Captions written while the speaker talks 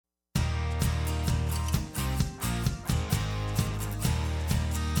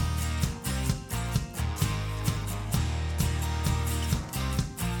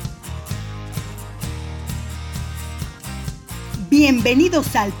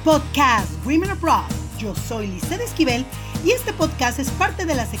Bienvenidos al podcast Women Abroad. Yo soy Lizeth Esquivel y este podcast es parte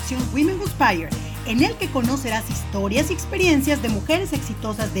de la sección Women Who Inspire, en el que conocerás historias y experiencias de mujeres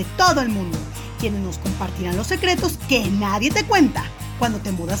exitosas de todo el mundo, quienes nos compartirán los secretos que nadie te cuenta cuando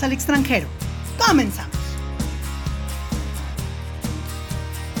te mudas al extranjero. ¡Comenzamos!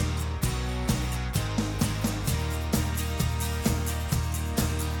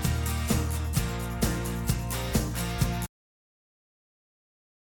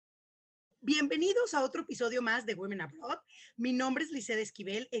 Bienvenidos a otro episodio más de Women Abroad. Mi nombre es Lizeth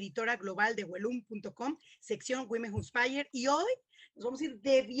Esquivel, editora global de Welum.com, sección Women Who Inspire, y hoy nos vamos a ir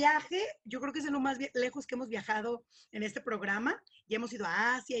de viaje. Yo creo que es de lo más lejos que hemos viajado en este programa. Ya hemos ido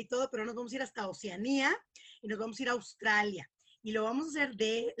a Asia y todo, pero nos vamos a ir hasta Oceanía y nos vamos a ir a Australia. Y lo vamos a hacer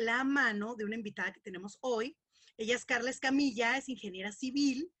de la mano de una invitada que tenemos hoy. Ella es Karla Escamila, es ingeniera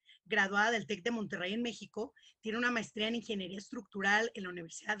civil, graduada del TEC de Monterrey en México. Tiene una maestría en ingeniería estructural en la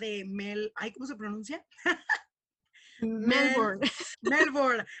Universidad de ¿cómo se pronuncia? Melbourne.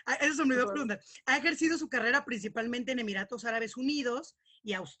 Melbourne. Eso se me olvidó preguntar. Ha ejercido su carrera principalmente en Emiratos Árabes Unidos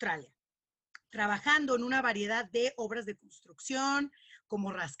y Australia, trabajando en una variedad de obras de construcción,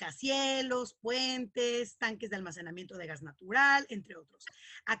 como rascacielos, puentes, tanques de almacenamiento de gas natural, entre otros.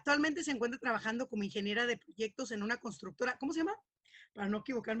 Actualmente se encuentra trabajando como ingeniera de proyectos en una constructora, ¿cómo se llama? Para no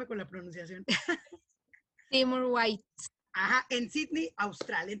equivocarme con la pronunciación. Timur White. Ajá, en Sydney,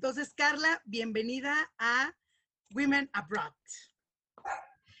 Australia. Entonces, Karla, bienvenida a Women Abroad.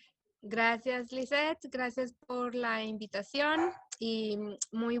 Gracias, Lizeth. Gracias por la invitación y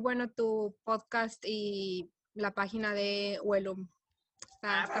muy bueno tu podcast y la página de Welum.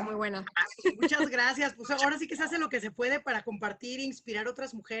 Está muy buena. Muchas gracias. Pues ahora sí que se hace lo que se puede para compartir e inspirar a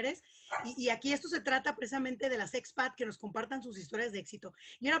otras mujeres. Y aquí esto se trata precisamente de las expat que nos compartan sus historias de éxito.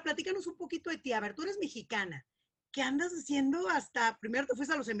 Y ahora platícanos un poquito de ti. A ver, tú eres mexicana. ¿Qué andas haciendo hasta, primero te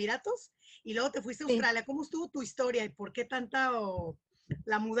fuiste a los Emiratos y luego te fuiste a Australia? ¿Cómo estuvo tu historia y por qué tanta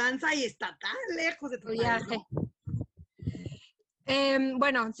la mudanza y está tan lejos de tu viaje?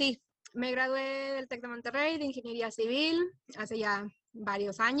 Bueno, sí, me gradué del TEC de Monterrey de Ingeniería Civil hace ya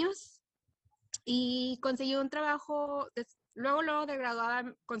varios años y conseguí un trabajo, luego de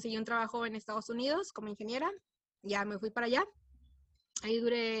graduada conseguí un trabajo en Estados Unidos como ingeniera. Ya me fui para allá. Ahí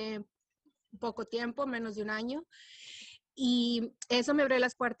duré poco tiempo, menos de un año. Y eso me abrió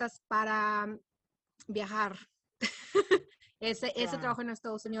las puertas para viajar. Ese trabajo en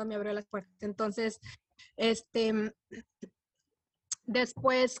Estados Unidos me abrió las puertas. Entonces,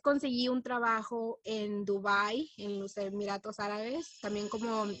 después conseguí un trabajo en Dubái, en los Emiratos Árabes, también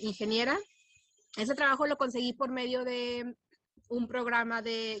como ingeniera. Ese trabajo lo conseguí por medio de un programa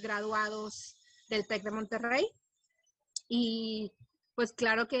de graduados del TEC de Monterrey. Y pues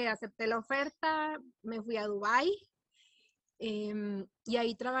claro que acepté la oferta, me fui a Dubái. Y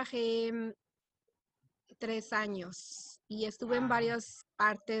ahí trabajé 3 años y estuve en varias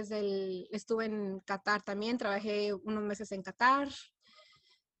partes estuve en Qatar también, trabajé unos meses en Qatar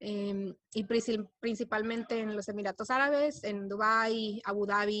y principalmente en los Emiratos Árabes, en Dubái, Abu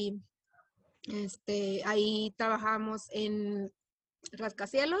Dhabi. Ahí trabajamos en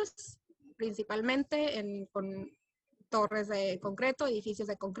rascacielos, principalmente con torres de concreto, edificios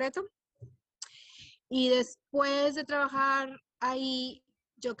de concreto. Y después de trabajar ahí,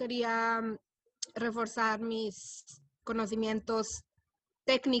 yo quería reforzar mis conocimientos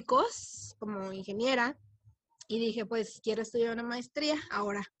técnicos como ingeniera y dije, pues quiero estudiar una maestría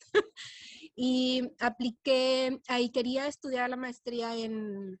ahora. Y apliqué, ahí quería estudiar la maestría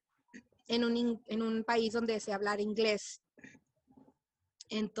en un país donde se hablara inglés.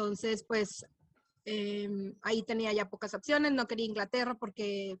 Entonces, pues ahí tenía ya pocas opciones. No quería Inglaterra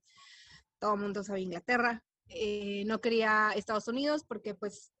porque todo el mundo sabe Inglaterra. No quería Estados Unidos porque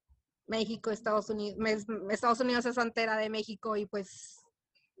pues México, Estados Unidos es frontera de México y pues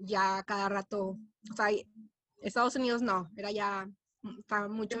ya cada rato, o sea, Estados Unidos no, era ya estaba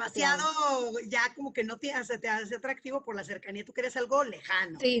mucho demasiado, ya como que no te hace atractivo por la cercanía, tú querías algo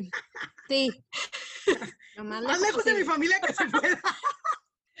lejano. Sí. Lo más lejos de mi familia que se pueda.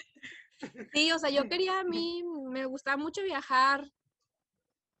 Sí, o sea, yo quería, a mí me gustaba mucho viajar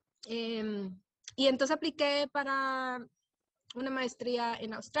y entonces apliqué para una maestría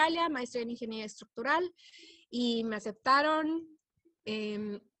en Australia, maestría en ingeniería estructural, y me aceptaron.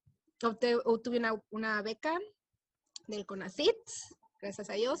 Obtuve una beca del CONACYT, gracias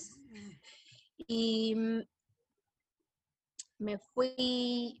a Dios, y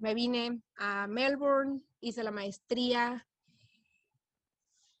me vine a Melbourne, hice la maestría,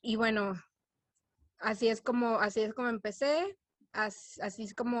 y bueno, así es como empecé, así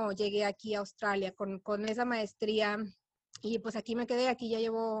es como llegué aquí a Australia, con esa maestría. Y pues aquí me quedé, aquí ya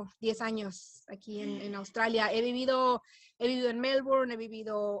llevo 10 años aquí en Australia. He vivido en Melbourne, he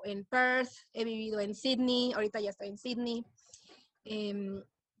vivido en Perth, he vivido en Sydney, ahorita ya estoy en Sydney. Em,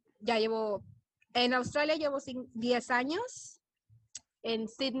 ya llevo, en Australia llevo 10 años, en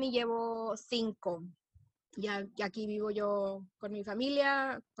Sydney llevo 5. Ya aquí vivo yo con mi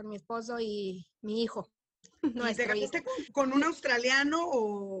familia, con mi esposo y mi hijo, ¿Y te nuestro casaste hijo, con un australiano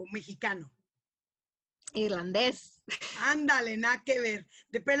o mexicano? irlandés. Ándale, nada que ver.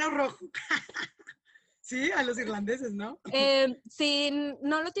 De pelo rojo. Sí, a los irlandeses, ¿no? Sí,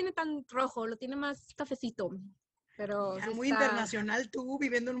 no lo tiene tan rojo, lo tiene más cafecito, pero Ya, sí muy está internacional tú,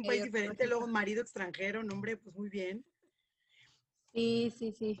 viviendo en un país medio diferente, rojito. luego marido extranjero, no, hombre, pues muy bien. Sí,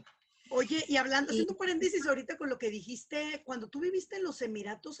 sí, sí. Oye, y hablando, Y haciendo un paréntesis ahorita con lo que dijiste, cuando tú viviste en los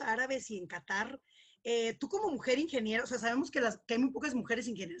Emiratos Árabes y en Qatar, tú como mujer ingeniera, o sea, sabemos que hay muy pocas mujeres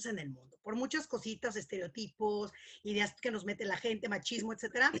ingenieras en el mundo, por muchas cositas, estereotipos, ideas que nos mete la gente, machismo,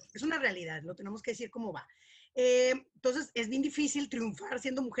 etcétera, es una realidad, lo tenemos que decir cómo va. Entonces, es bien difícil triunfar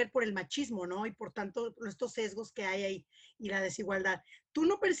siendo mujer por el machismo, ¿no? Y por tanto, estos sesgos que hay ahí y la desigualdad. ¿Tú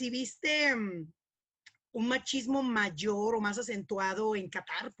no percibiste un machismo mayor o más acentuado en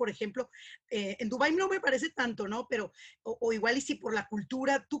Qatar, por ejemplo? En Dubái no me parece tanto, ¿no? Pero, o igual y si por la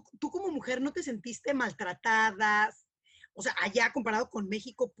cultura, tú como mujer no te sentiste maltratada, o sea, allá comparado con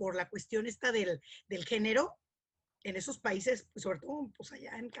México por la cuestión esta del género, en esos países, pues, sobre todo pues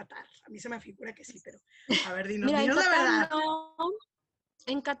allá en Qatar, a mí se me figura que sí, pero a ver, dinos, mira, dinos la verdad.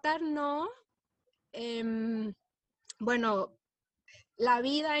 En Qatar no. Em, bueno, la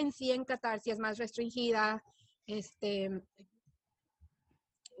vida en sí en Qatar sí es más restringida. Este,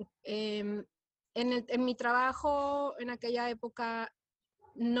 em, en mi trabajo en aquella época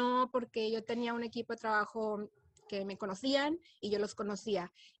no, porque yo tenía un equipo de trabajo que me conocían y yo los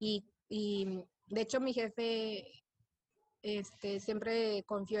conocía. Y de hecho mi jefe siempre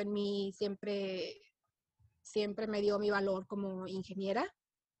confió en mí, siempre me dio mi valor como ingeniera.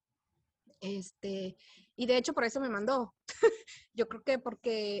 Y de hecho por eso me mandó. Yo creo que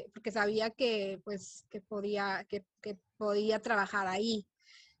porque sabía que pues que podía trabajar ahí.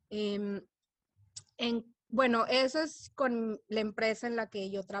 Em, bueno, eso es con la empresa en la que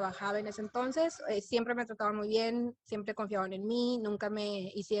yo trabajaba en ese entonces. Siempre me trataban muy bien, siempre confiaban en mí, nunca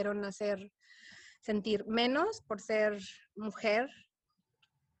me hicieron hacer sentir menos por ser mujer.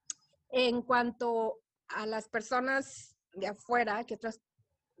 En cuanto a las personas de afuera, que otras,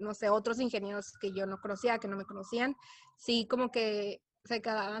 no sé, otros ingenieros que yo no conocía, que no me conocían, sí como que se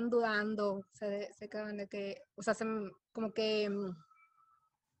quedaban dudando, se quedaban de que, o sea, como que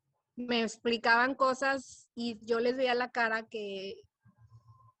me explicaban cosas y yo les veía la cara que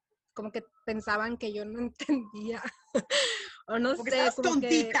como que pensaban que yo no entendía, o no Porque sé, estabas como que,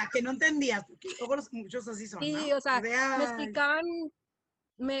 tontita, que no entendías, porque luego muchos así son, sí, ¿no? o sea, De, me ay, explicaban,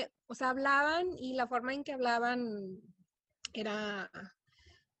 o sea, hablaban y la forma en que hablaban era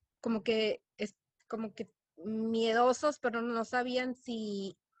como que, como que miedosos, pero no sabían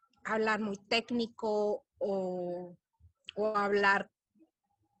si hablar muy técnico o hablar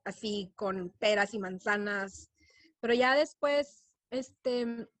así con peras y manzanas. Pero ya después,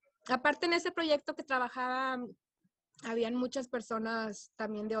 aparte en ese proyecto que trabajaba, habían muchas personas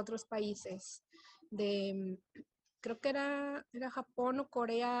también de otros países, creo que era Japón o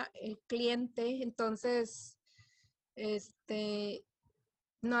Corea el cliente, entonces, este,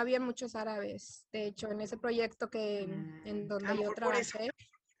 no había muchos árabes. De hecho, en ese proyecto en a lo donde yo mejor por eso. trabajé,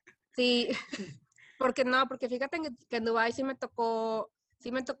 sí, porque fíjate que en Dubái sí me tocó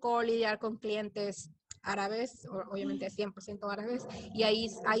lidiar con clientes árabes, obviamente 100% árabes, y ahí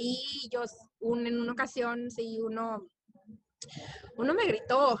yo, en una ocasión, sí, uno me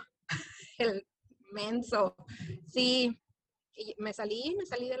gritó, el menso, sí, y me salí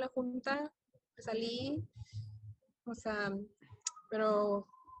de la junta, me salí, o sea, pero, O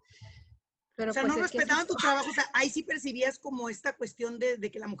pero sea, pues no es que así respetaban tu trabajo, o sea, ahí sí percibías como esta cuestión de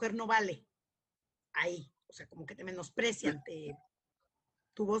que la mujer no vale, ahí, o sea, como que te menosprecian,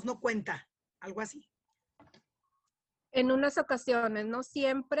 tu voz no cuenta, algo así. en unas ocasiones, no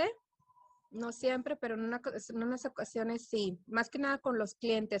siempre, pero en unas ocasiones sí, más que nada con los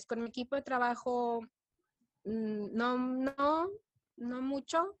clientes, con mi equipo de trabajo, no, no, no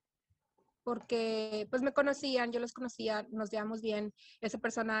mucho, porque pues me conocían, yo los conocía, nos llevamos bien, esa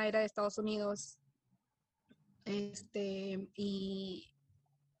persona era de Estados Unidos, y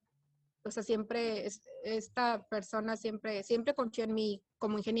o sea, esta persona siempre confió en mí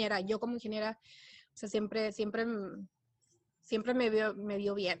como ingeniera, yo como ingeniera, o sea, siempre me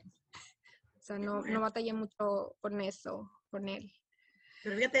vio bien. O sea, Qué no bueno. batallé mucho con eso, con él.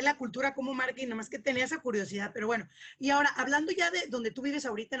 Pero fíjate la cultura como marca y nada más que tenía esa curiosidad. Pero bueno, y ahora, hablando ya de donde tú vives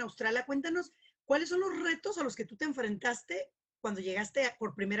ahorita en Australia, cuéntanos, ¿cuáles son los retos a los que tú te enfrentaste cuando llegaste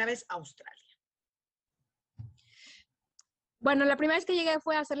por primera vez a Australia? Bueno, la primera vez que llegué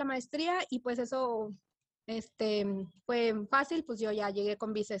fue a hacer la maestría y pues eso fue fácil, pues yo ya llegué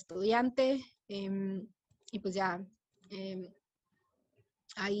con visa estudiante y pues ya em,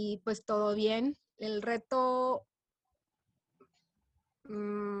 ahí pues todo bien. El reto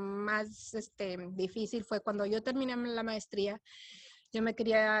más difícil fue cuando yo terminé la maestría, yo me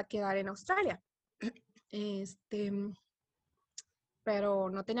quería quedar en Australia, este, pero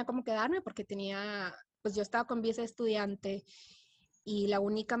no tenía cómo quedarme porque pues yo estaba con visa estudiante y la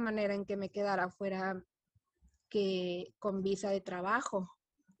única manera en que me quedara fuera que con visa de trabajo.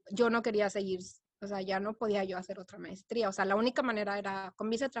 Yo no quería seguir, o sea, ya no podía yo hacer otra maestría. O sea, la única manera era con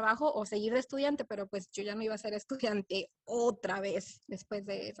visa de trabajo o seguir de estudiante, pero pues yo ya no iba a ser estudiante otra vez después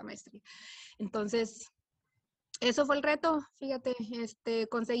de esa maestría. Entonces, eso fue el reto, fíjate,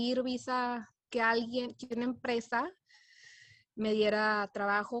 conseguir visa que una empresa me diera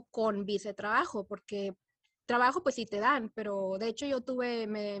trabajo con visa de trabajo, porque trabajo pues sí te dan, pero de hecho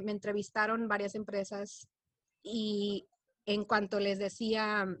me entrevistaron varias empresas y en cuanto les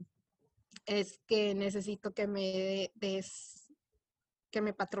decía es que necesito que que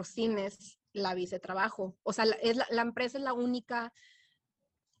me patrocines la visa de trabajo. O sea, la empresa es la única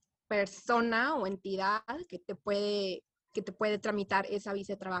persona o entidad que te puede tramitar esa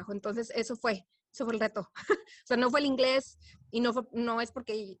visa de trabajo. Entonces, eso fue el reto. O sea, no fue el inglés y no es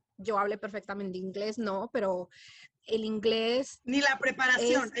porque yo hable perfectamente inglés, no, pero el inglés Ni la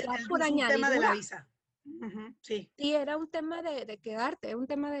preparación, era por es un tema de la añadidura. visa. Ujú, sí. Sí, era un tema de quedarte, era un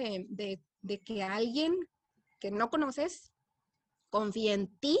tema de que alguien que no conoces confíe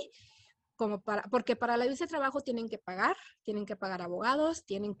en ti, porque para la visa de trabajo tienen que pagar abogados,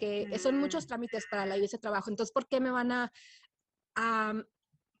 son muchos Mm, trámites para la visa de trabajo. Entonces, ¿por qué me van a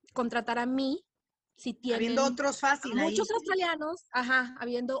contratar a mí si habiendo tienen otros a fácil muchos ahí. australianos,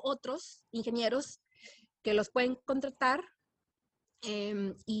 habiendo otros ingenieros que los pueden contratar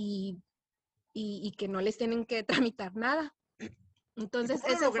y que no les tienen que tramitar nada? ¿Y Entonces,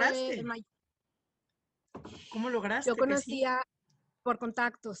 cómo lo ese fue el lograste? mayor. ¿Cómo Yo lograste que sí? conocía por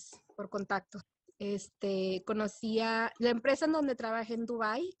contactos. Conocía la empresa en donde trabajé en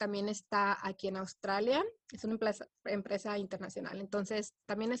Dubai, también está aquí en Australia, es una empresa internacional, entonces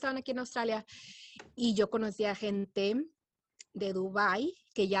también estaban aquí en Australia y yo conocía gente de Dubai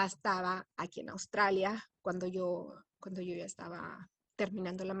que ya estaba aquí en Australia cuando yo ya estaba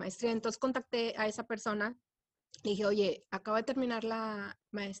terminando la maestría, entonces contacté a esa persona, le dije, oye, acabo de terminar la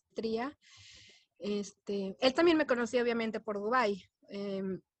maestría, él también me conocía obviamente por Dubai.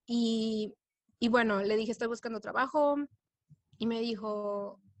 Y, y bueno, le dije, estoy buscando trabajo y me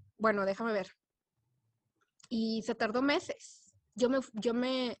dijo, bueno, déjame ver. Y se tardó meses. Yo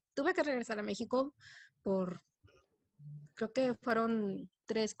me tuve que regresar a México por, creo que fueron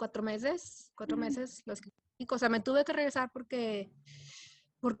 3, 4 meses, 4 meses los que, o sea, me tuve que regresar porque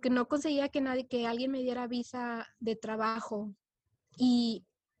no conseguía que alguien me diera visa de trabajo. Y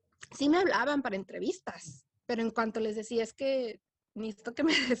sí me hablaban para entrevistas, pero en cuanto les decía, es que necesito que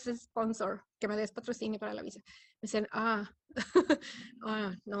me des sponsor, que me des patrocinio para la visa. Me decían,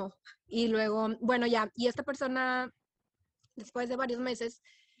 no. Y luego, bueno, ya, y esta persona, después de varios meses,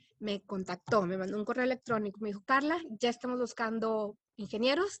 me contactó, me mandó un correo electrónico, me dijo, Karla, ya estamos buscando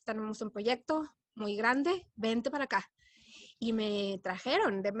ingenieros, tenemos un proyecto muy grande, vente para acá. Y me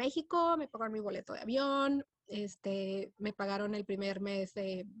trajeron de México, me pagaron mi boleto de avión, me pagaron el primer mes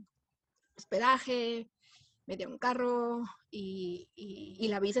de hospedaje, me dio un carro y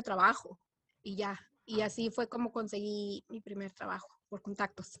la visa de trabajo y ya. Y así fue como conseguí mi primer trabajo por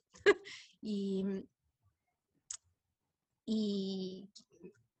contactos. y, y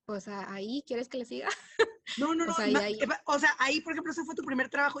pues ahí, ¿quieres que le siga? No, no, O no. sea, y ahí O sea, ahí, por ejemplo, ese fue tu primer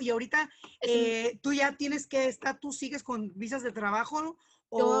trabajo y ahorita es un, tú ya tienes que estar, tú sigues con visas de trabajo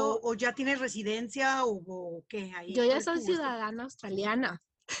yo, o ya tienes residencia o qué ahí. yo ya ¿Cuál es soy tu ciudadana australiana.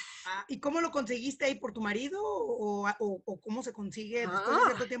 ¿Y cómo lo conseguiste ahí por tu marido o cómo se consigue después de Ah,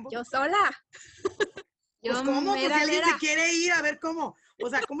 cierto tiempo? yo sola, Pues yo cómo, pues si mera, alguien mera. se quiere ir, a ver cómo. O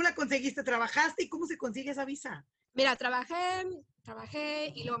sea, ¿cómo la conseguiste? ¿Trabajaste y cómo se consigue esa visa? Mira, trabajé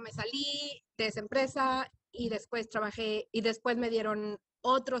y luego me salí de esa empresa y después trabajé y después me dieron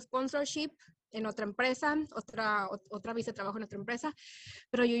otro sponsorship en otra empresa, otra visa de trabajo en otra empresa,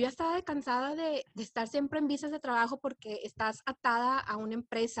 pero yo ya estaba cansada de estar siempre en visas de trabajo porque estás atada a una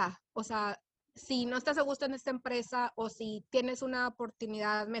empresa, o sea, si no estás a gusto en esta empresa o si tienes una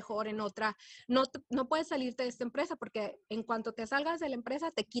oportunidad mejor en otra, no puedes salirte de esta empresa porque en cuanto te salgas de la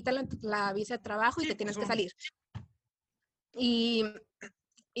empresa te quitan la visa de trabajo y Sí, te pues tienes que son. salir. Y,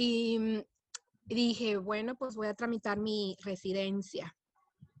 y dije, bueno, pues voy a tramitar mi residencia.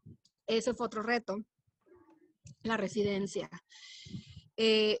 Ese fue otro reto, la residencia.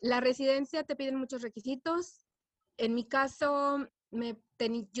 La residencia te piden muchos requisitos. En mi caso,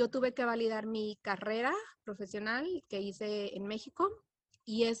 yo tuve que validar mi carrera profesional que hice en México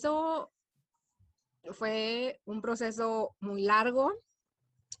y eso fue un proceso muy largo,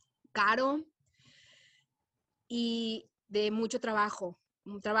 caro y de mucho trabajo.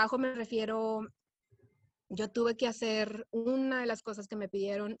 Un trabajo me refiero, yo tuve que hacer, una de las cosas que me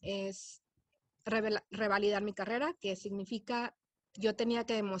pidieron es revalidar mi carrera, que significa yo tenía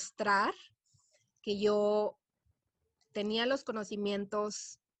que demostrar que yo tenía los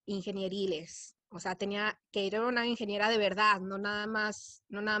conocimientos ingenieriles, o sea, tenía que ir a una ingeniera de verdad, no nada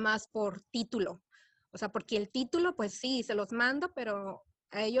más por título. O sea, porque el título, pues sí, se los mando, pero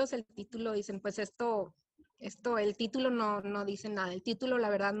a ellos el título dicen, pues el título no dice nada. El título, la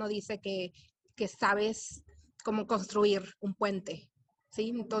verdad, no dice que sabes cómo construir un puente, ¿sí?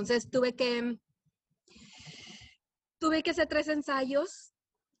 Entonces tuve que hacer 3 ensayos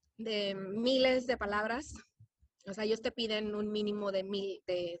de miles de palabras. O sea, ellos te piden un mínimo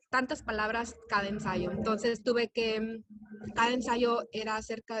de tantas palabras cada ensayo. Entonces cada ensayo era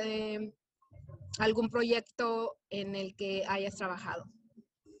acerca de algún proyecto en el que hayas trabajado.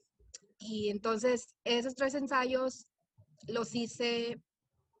 Y entonces esos 3 ensayos los hice,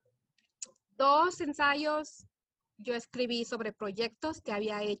 2 ensayos yo escribí sobre proyectos que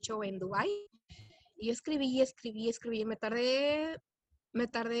había hecho en Dubái. Y yo escribí. Me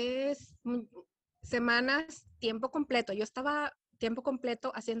tardé semanas, tiempo completo. Yo estaba tiempo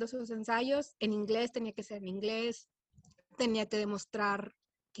completo haciendo esos ensayos en inglés, tenía que ser en inglés, tenía que demostrar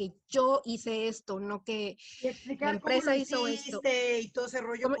que yo hice esto, no que Y la explicar cómo lo empresa hizo esto. hiciste y todo ese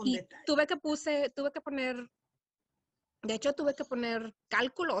rollo con Y detalle. tuve que poner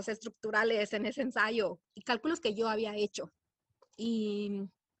cálculos estructurales en ese ensayo y cálculos que yo había hecho. Y,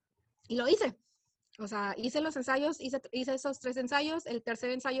 y lo hice. O sea, hice los ensayos, hice esos 3 ensayos. El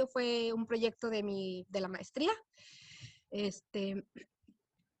tercer ensayo fue un proyecto de la maestría. Este,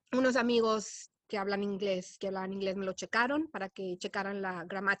 Unos amigos que hablaban inglés me lo checaron para que checaran la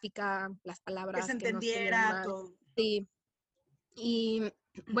gramática, las Que se palabras que no estuvieran entendiera mal. todo. Sí. Y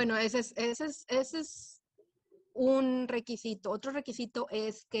bueno, ese es un requisito. Otro requisito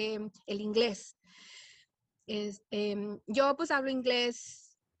es que el inglés. Yo pues hablo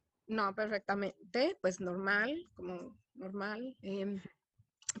inglés, no perfectamente, pues normal, como normal.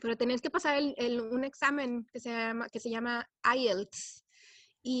 Pero tenés que pasar un examen que se llama IELTS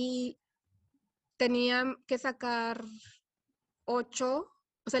y tenía que sacar 8,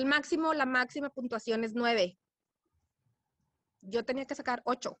 o sea, la máxima puntuación es 9. Yo tenía que sacar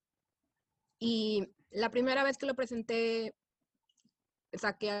 8 y la primera vez que lo presenté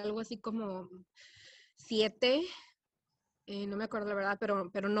saqué algo así como 7, no me acuerdo la verdad,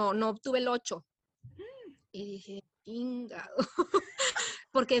 pero no obtuve el 8. Y dije, chingado,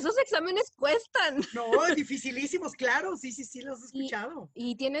 porque esos exámenes cuestan. No, dificilísimos, claro, sí, sí, sí, los he Y, escuchado.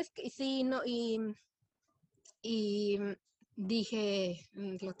 y tienes que, sí, no, y dije,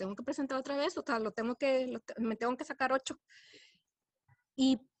 lo tengo que presentar otra vez, o sea, me tengo que sacar 8.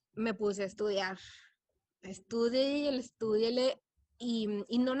 Y me puse a estudiar. Estudiele. Y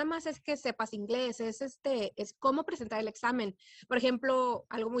no nada más es que sepas inglés, es cómo presentar el examen. Por ejemplo,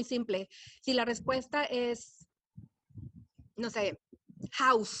 algo muy simple. Si la respuesta es, no sé,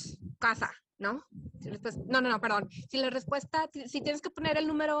 house, casa, ¿no? No, perdón. Si tienes que poner el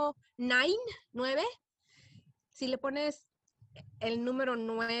número 9, si le pones el número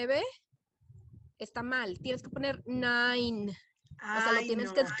 9, está mal. Tienes que poner 9. O sea, lo Ay,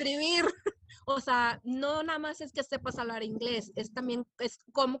 tienes que no. escribir. O sea, no nada más es que sepas hablar inglés, también es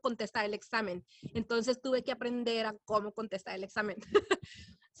cómo contestar el examen. Entonces tuve que aprender a cómo contestar el examen.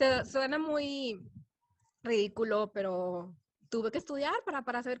 Suena muy ridículo, pero tuve que estudiar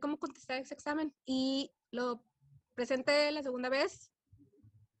para saber cómo contestar ese examen. Y lo presenté la segunda vez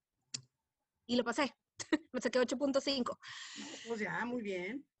y lo pasé. Me saqué 8.5. No, pues ya, muy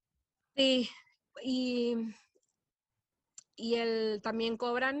bien. Sí, y, también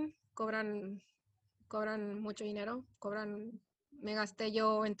cobran mucho dinero, me gasté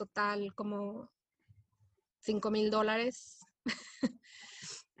yo en total como $5,000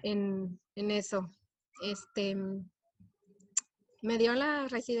 en eso. Este, me dio la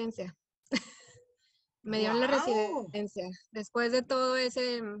residencia, me dio la ¡Wow! residencia. Después de todo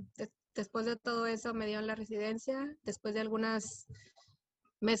Después de todo eso me dieron la residencia. Después de algunos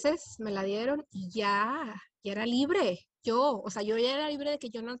meses me la dieron y ya era libre. O sea, yo ya era libre de que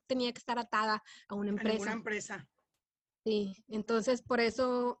yo no tenía que estar atada a una A ninguna empresa. empresa. Sí, entonces por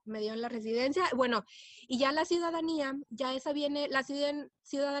eso me dieron la residencia. Bueno, y ya la ciudadanía, ya esa viene, la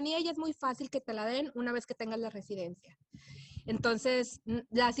ciudadanía ya es muy fácil que te la den una vez que tengas la residencia. Entonces,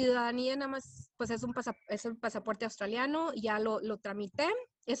 la ciudadanía nada más, pues es un pasaporte australiano, ya lo tramité.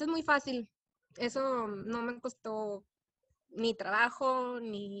 Eso es muy fácil. Eso no me costó ni trabajo,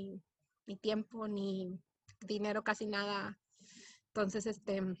 ni tiempo, ni dinero, casi nada. Entonces,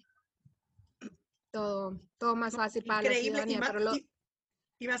 todo más No, fácil para la increíble. ciudadanía. Pero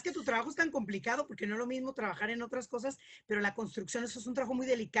Y más que tu trabajo es tan complicado, porque no es lo mismo trabajar en otras cosas, pero la construcción, eso es un trabajo muy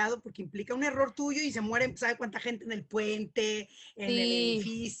delicado porque implica un error tuyo y se muere, ¿sabe cuánta gente en el puente, en el sí,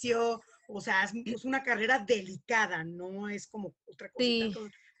 edificio? O sea, es una carrera delicada, no es como otra cosita. sí.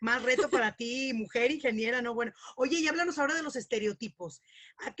 Entonces, más reto para ti, mujer ingeniera, ¿no? Bueno, oye, y háblanos ahora de los estereotipos.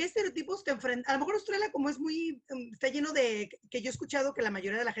 ¿A qué estereotipos te enfrentas? A lo mejor Australia, como es muy, está lleno de, que yo he escuchado que la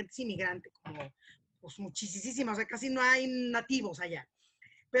mayoría de la gente es inmigrante, como, pues muchísima, o sea, casi no hay nativos allá.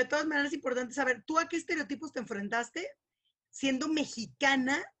 Pero de todas maneras es importante saber, ¿tú a qué estereotipos te enfrentaste siendo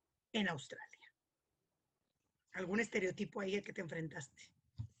mexicana en Australia? ¿Algún estereotipo ahí al que te enfrentaste?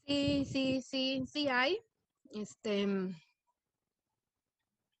 Sí hay. Este,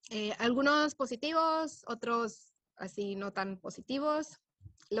 algunos positivos, otros así no tan positivos.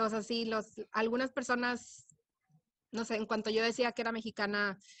 Algunas personas, no sé, en cuanto yo decía que era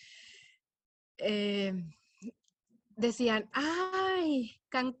mexicana, eh, decían, ¡ay,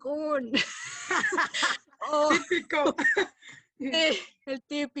 Cancún! Oh, Típico. el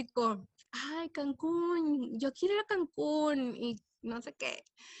típico, ¡ay, Cancún! Yo quiero ir a Cancún y no sé qué.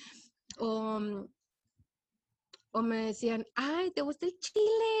 O, o me decían, ¡ay, te gusta el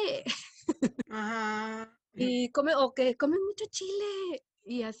chile! Ajá. O que comen mucho chile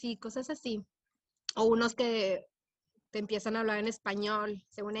y así, cosas así. O unos que te empiezan a hablar en español,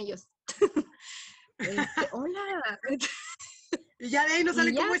 según ellos. Hola. Y ya de ahí no Y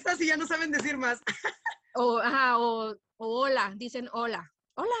salen ya, cómo estás y ya no saben decir más. o hola, dicen hola,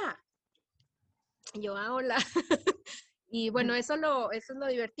 hola. Y yo, hola. Y bueno, eso es lo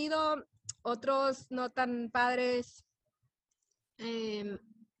divertido. Otros no tan padres. eh,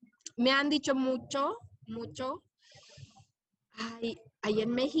 Me han dicho mucho. Ay, ahí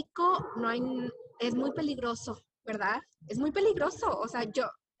en México es muy peligroso, ¿verdad? Es muy peligroso. O sea,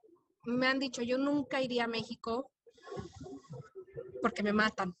 me han dicho, yo nunca iría a México porque me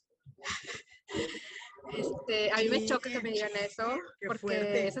matan. A mí me choca que me Chin, digan eso, qué porque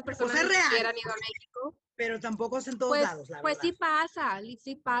fuerte. esas O personas sea, es ni siquiera real, han ido a México. pero tampoco es en todos Pues, lados, la pues verdad.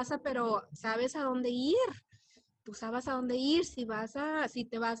 sí pasa, pero sabes a dónde ir. Tú sabes a dónde ir. Si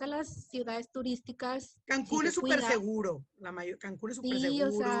te vas a las ciudades turísticas, si Cancún te es súper cuidas. seguro. Cancún es súper Sí,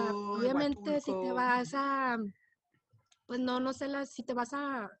 o sea, seguro, obviamente si te Huatulco. vas a, pues no sé, si te vas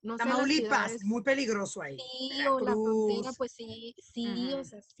a, no sé, las Tamaulipas, ciudades, muy peligroso ahí. sí, o la frontera, Veracruz. pues sí, o Ujú.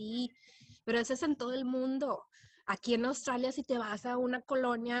 sea, sí, pero eso es en todo el mundo. Aquí en Australia, si te vas a una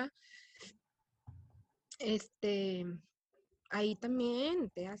colonia, este, ahí también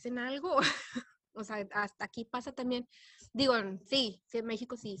te hacen algo. O sea, hasta aquí pasa también. Digo, sí, en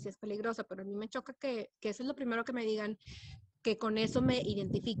México sí es peligroso, pero a mí me choca que eso es lo primero que me digan, que con eso me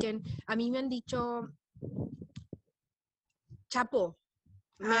identifiquen. A mí me han dicho, Chapo,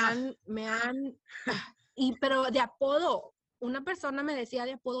 Ah, pero de apodo. Una persona me decía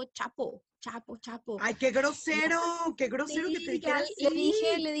de apodo Chapo, Chapo, Chapo. ay, Y qué grosero que te sí, dijera así.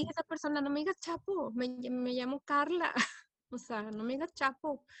 le dije a esa persona, no me digas Chapo, me llamo Karla. O sea, no me digas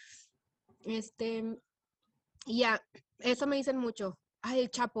Chapo. Este, y ya, eso me dicen mucho. Ay,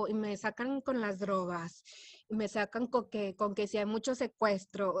 el Chapo, y me sacan con las drogas, y me sacan con que si hay muchos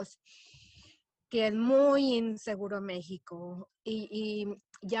secuestros, que es muy inseguro México. Y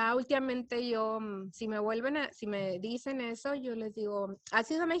ya últimamente yo, si me dicen eso, yo les digo, ¿has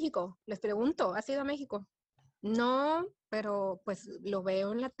ido a México? Les pregunto, ¿has ido a México? No, pero pues lo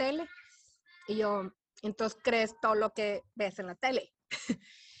veo en la tele. Y yo, entonces crees todo lo que ves en la tele.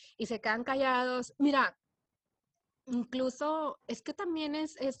 Y se quedan callados. Mira, incluso es que también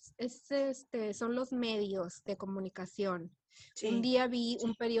son los medios de comunicación. Un Sí. día vi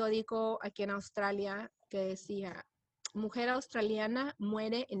un periódico aquí en Australia que decía, mujer australiana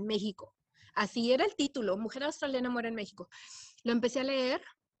muere en México. Así era el título, mujer australiana muere en México. Lo empecé a leer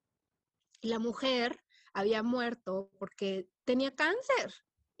y la mujer había muerto porque tenía cáncer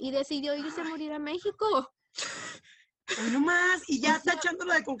y decidió irse a Ay, morir a México. Hoy nomás, y ya está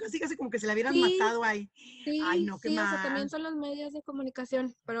echándolo de con casi como que se la hubieran Sí, matado ahí. Ay, sí, no, qué sí, o sea, también mal. son los medios de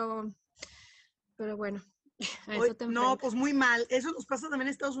comunicación, pero bueno, a Hoy, eso te no, enfrentas. pues muy mal. Eso nos pasa también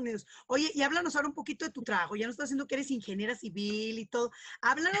en Estados Unidos. Oye, y háblanos ahora un poquito de tu trabajo. Ya nos estás diciendo que eres ingeniera civil y todo.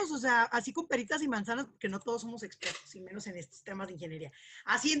 Háblanos, o sea, así con peritas y manzanas, porque no todos somos expertos, y menos en estos temas de ingeniería.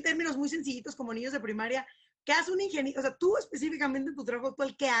 Así en términos muy sencillitos, como niños de primaria, ¿qué hace un ingeniero? O sea, tú específicamente en tu trabajo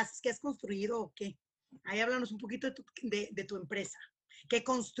actual, ¿qué haces? ¿Qué has construido o qué? Ahí háblanos un poquito de tu empresa. ¿Qué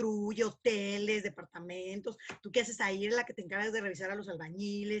construye? Hoteles, departamentos. ¿Tú qué haces ahí? ¿Eres la que te encargas de revisar a los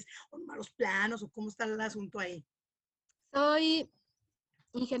albañiles o los planos o cómo está el asunto ahí? Soy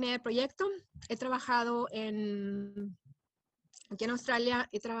ingeniera de proyecto. He trabajado aquí en Australia,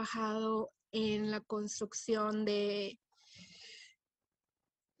 he trabajado en la construcción de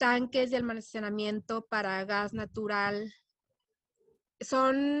tanques de almacenamiento para gas natural.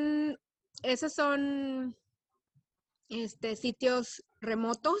 Esos son sitios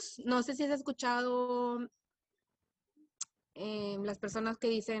remotos. No sé si has escuchado las personas que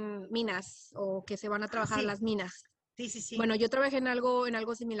dicen minas o que se van a Ah, trabajar a sí, las minas. sí, sí, sí. Bueno, yo trabajé en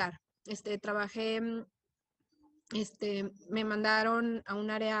algo similar. Trabajé, me mandaron a un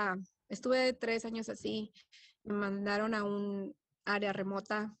área, estuve 3 años así, me mandaron a un área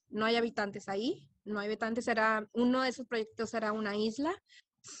remota. No hay habitantes ahí, no hay habitantes. Uno de esos proyectos era una isla,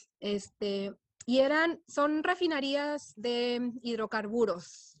 este, y son refinerías de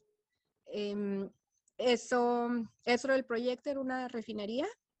hidrocarburos. Em, eso era el proyecto, era una refinería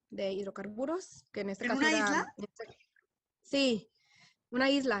de hidrocarburos, que en este ¿En caso una era, isla? sí, una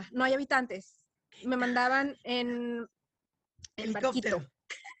isla, no hay habitantes. Me mandaban en Helicóptero. barquito,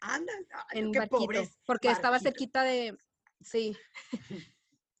 Anda, ay, qué pobres porque estaba barquitos. cerquita sí,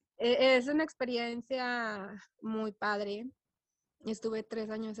 es una experiencia muy padre. Estuve 3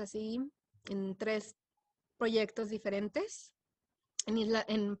 años así, en 3 proyectos diferentes.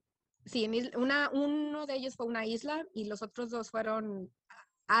 Sí, uno de ellos fue una isla y los otros dos fueron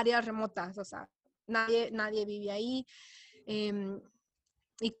áreas remotas, o sea, nadie vivía ahí. em,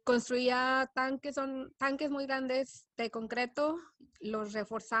 y construía tanques, son tanques muy grandes de concreto, los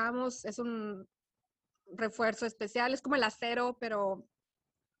reforzamos, es un refuerzo especial, es como el acero, pero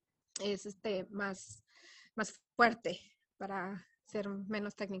es más fuerte para ser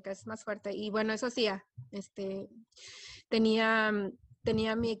menos técnica, es más fuerte. Y bueno, eso hacía, tenía,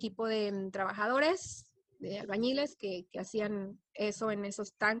 tenía mi equipo de trabajadores, de albañiles que hacían eso en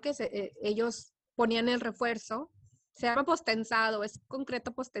esos tanques. Ellos ponían el refuerzo, se llama postensado, es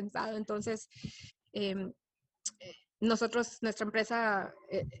concreto postensado. Entonces, em, nuestra empresa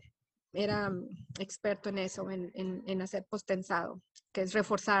era experto en eso, en hacer postensado, que es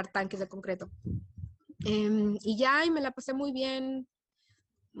reforzar tanques de concreto. Y me la pasé muy bien,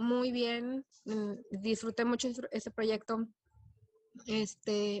 muy bien. Disfruté mucho ese proyecto.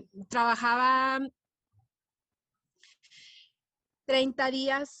 Trabajaba 30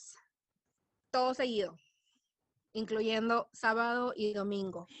 días todo seguido, incluyendo sábado y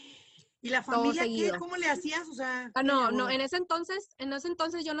domingo, ¿Y la todo familia qué? seguido. ¿Cómo le hacías? O sea, Ah, ¿qué? no, en ese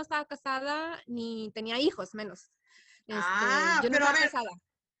entonces yo no estaba casada ni tenía hijos, menos. Ah, Yo no estaba casada.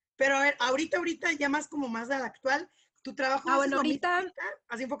 pero a ver, ahorita ya más como más al actual, ¿tu trabajo Ah, haces bueno, lo mismo ahorita?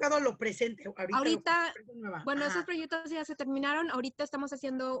 ¿Has enfocado a lo presente, ahorita lo que ahorita, empresa nueva? bueno, esos Ajá. proyectos ya se terminaron. Ahorita estamos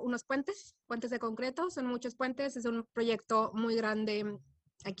haciendo unos puentes de concreto, son muchos puentes, es un proyecto muy grande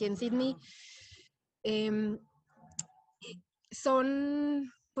aquí en Sydney. Wow. Em, Son,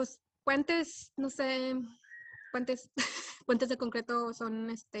 pues, puentes, no sé, puentes, puentes de concreto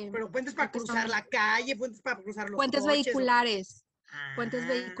son, Pero puentes para creo que cruzar son la calle, puentes para cruzar los puentes coches. vehiculares, puentes Ah,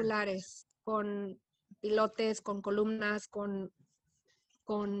 vehiculares con pilotes, con columnas, con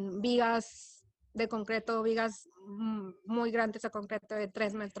vigas de concreto, vigas muy grandes de concreto de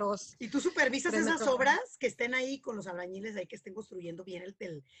 3 metros, ¿y tú supervisas 3 esas metros. obras que estén ahí con los albañiles ahí que estén construyendo bien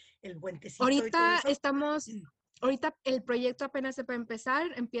el puentecito y todo Ahorita eso? estamos, ahorita el proyecto apenas se puede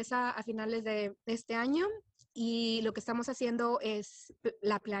empezar, empieza a finales de este año y lo que estamos haciendo es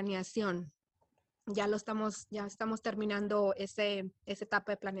la planeación. Ya estamos terminando esa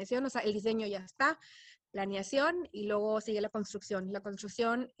etapa de planeación, o sea, el diseño ya está, planeación y luego sigue la construcción. La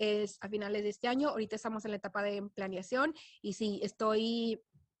construcción es a finales de este año, ahorita estamos en la etapa de planeación y sí,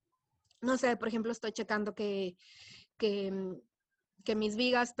 no sé, por ejemplo, estoy checando que, que mis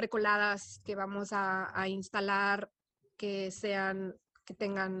vigas precoladas que vamos a instalar, que sean, que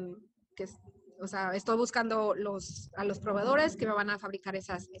tengan, que, o sea, estoy buscando a los proveedores que me van a fabricar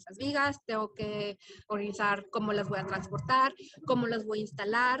esas vigas, tengo que organizar cómo las voy a transportar, cómo las voy a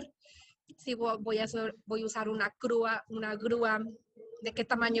instalar, si voy a usar una grúa, de qué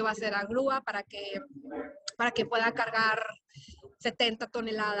tamaño va a ser la grúa para que pueda cargar 70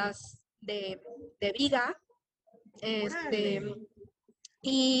 toneladas de viga. Órale.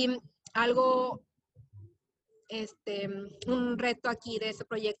 Y algo, un reto aquí de este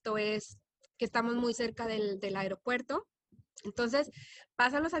proyecto es que estamos muy cerca del aeropuerto. Entonces,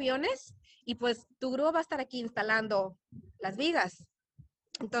 pasan los aviones y pues tu grúa va a estar aquí instalando las vigas.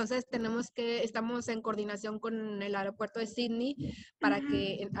 Entonces, estamos en coordinación con el aeropuerto de Sydney para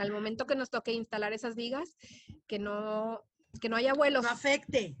que al momento que nos toque instalar esas vigas, que no, que no haya No vuelos.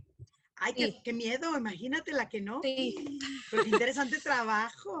 afecte. Ay, Sí, qué miedo, imagínate la que no. sí. Pero qué interesante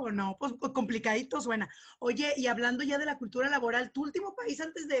trabajo, ¿no? Pues complicadito suena. Oye, y hablando ya de la cultura laboral, ¿tu último país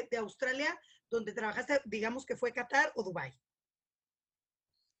antes de Australia donde trabajaste, digamos que fue Qatar o Dubái?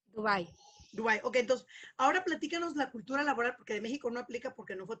 Dubái. Dubái. Ok, entonces, ahora platícanos la cultura laboral, porque de México no aplica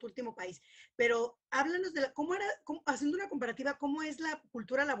porque no fue tu último país, pero háblanos de cómo era, haciendo una comparativa, cómo es la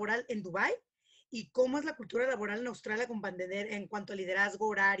cultura laboral en Dubái y cómo es la cultura laboral en Australia con Bandeder en cuanto a liderazgo,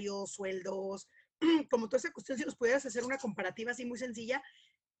 horarios, sueldos, como toda esa cuestión, si nos pudieras hacer una comparativa así muy sencilla,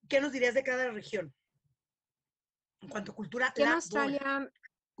 ¿qué nos dirías de cada región en cuanto a cultura Aquí en laboral? Australia,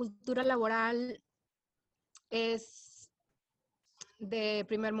 cultura laboral es de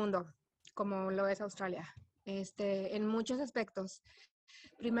primer mundo, como lo es Australia, en muchos aspectos.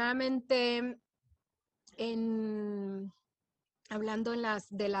 Primeramente, en, hablando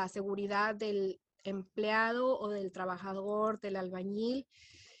de la seguridad del empleado o del trabajador, del albañil,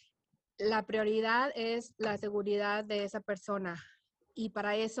 la prioridad es la seguridad de esa persona. Y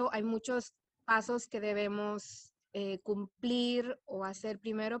para eso hay muchos pasos que debemos cumplir o hacer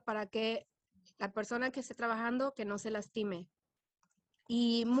primero para que la persona que esté trabajando que no se lastime.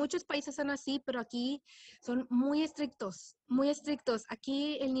 Y muchos países son así, pero aquí son muy estrictos, muy estrictos.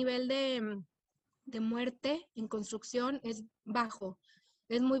 Aquí el nivel de muerte en construcción es bajo,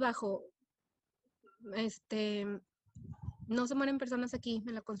 es muy bajo. Este, no se mueren personas aquí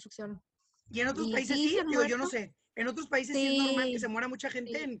en la construcción. ¿Y en otros Y países sí sí? se han Digo, yo no muerto. sé. ¿En otros países sí es normal que se Sí, muera mucha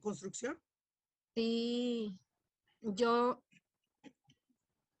gente sí, en construcción? sí. Yo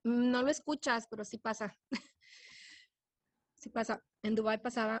no lo escuchas, pero sí pasa. Sí pasa. En Dubái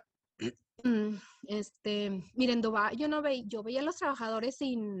pasaba. Miren, Dubái, yo veía a los trabajadores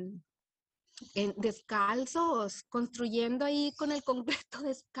descalzos, construyendo ahí con el concreto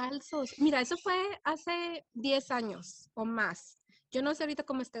descalzos. Mira, eso fue hace 10 años o más. Yo no sé ahorita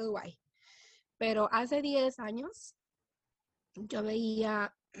cómo está Dubái, pero hace 10 años yo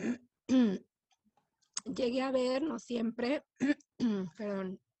veía, llegué a ver, no siempre,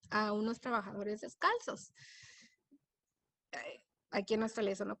 perdón, a unos trabajadores descalzos. Aquí en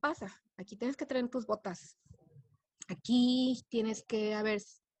Australia eso no pasa. Aquí tienes que traer tus botas. Aquí tienes que haber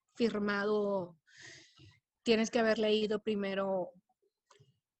firmado, tienes que haber leído primero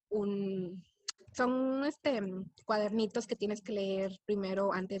un, son cuadernitos que tienes que leer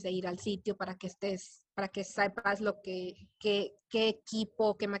primero antes de ir al sitio para que sepas qué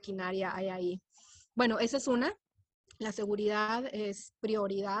equipo, qué maquinaria hay ahí. Bueno, esa es una. La seguridad es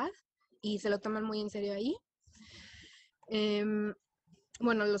prioridad y se lo toman muy en serio ahí. Em,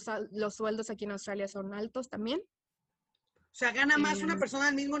 bueno, los sueldos aquí en Australia son altos también. O sea, gana más una Em, persona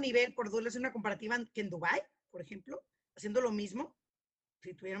al mismo nivel, por darles una comparativa, que en Dubái, por ejemplo, haciendo lo mismo,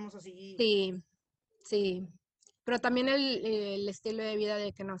 si tuviéramos así. sí, sí. Pero también el estilo de vida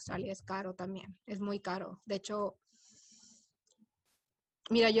de que en Australia es caro también, es muy caro. De hecho,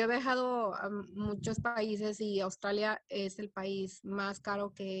 mira, yo he viajado a muchos países y Australia es el país más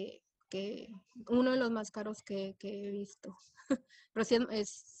caro uno de los más caros que he visto. Pero sí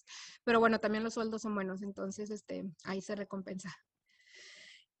pero bueno, también los sueldos son buenos, entonces ahí se recompensa.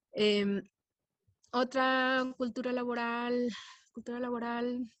 Em, otra cultura laboral,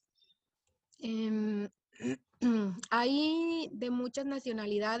 em, hay de muchas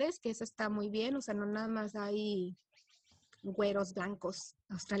nacionalidades, que eso está muy bien, o sea, no nada más hay güeros blancos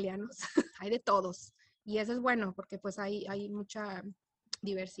australianos, hay de todos. Y eso es bueno porque pues hay mucha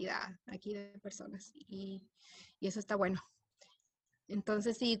diversidad aquí de personas y eso está bueno.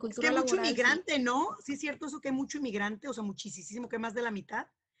 Entonces sí, Es que cultura hay mucho laboral, sí. inmigrante, ¿no? Sí es cierto eso que hay mucho inmigrante, o sea, muchísimo, que más de la mitad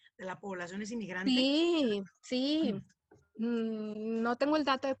de la población es inmigrante. Sí, sí. No tengo el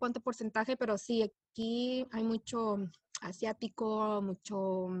dato de cuánto porcentaje, pero sí, aquí hay mucho asiático,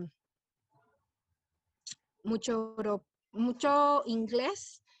 mucho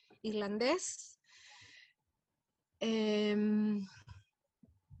inglés, irlandés. Em,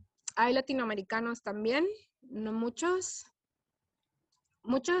 Hay latinoamericanos también, no muchos.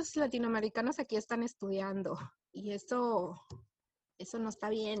 Muchos latinoamericanos aquí están estudiando y eso no está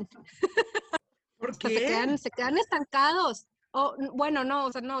bien. ¿Por O sea, qué? se quedan estancados. Bueno, no,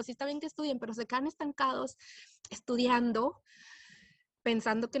 o sea, no, sí está bien que estudien, pero se quedan estancados estudiando,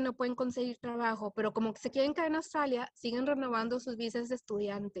 pensando que no pueden conseguir trabajo, pero como que se quieren quedar en Australia, siguen renovando sus visas de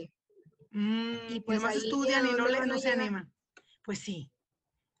estudiante. Y Y pues nomás ahí, ¿a estudian y dónde van no a se llegar? animan. Pues sí.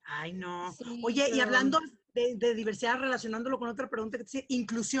 Ay, no. Sí, Oye, y pero hablando de diversidad, relacionándolo con otra pregunta que te decía,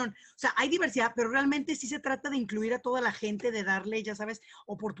 inclusión. O sea, hay diversidad, pero realmente sí se trata de incluir a toda la gente, de darle, ya sabes,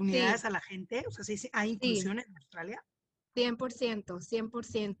 oportunidades sí, a la gente. O sea, sí, sí, hay sí, inclusión en Australia. 100%,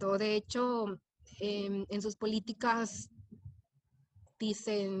 100%. De hecho, en sus políticas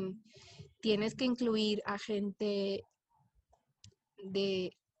dicen, tienes que incluir a gente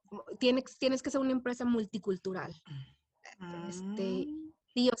de, tienes que ser una empresa multicultural. Este, Mm,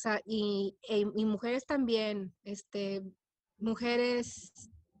 sí, o sea, y mujeres también, mujeres,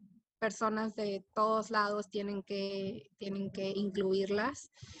 personas de todos lados tienen que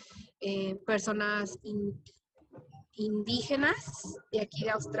incluirlas. Personas indígenas de aquí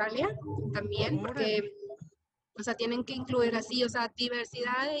de Australia también, porque, órale. o sea, tienen que incluir así, o sea,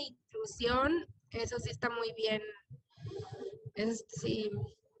 diversidad e inclusión, eso sí está muy bien, sí,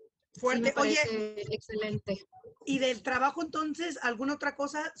 sí me Fuerte. Oye, parece excelente. y del trabajo entonces, ¿alguna otra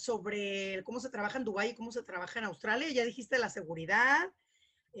cosa sobre cómo se trabaja en Dubái y cómo se trabaja en Australia? Ya dijiste la seguridad,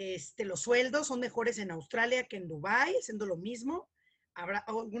 los sueldos son mejores en Australia que en Dubái, haciendo lo mismo. ¿Habrá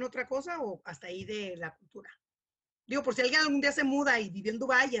alguna otra cosa o hasta ahí de la cultura? Digo, por si alguien algún día se muda y vivió en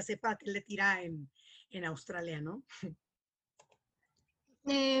Dubái, ya sepa que le tira en Australia, ¿no?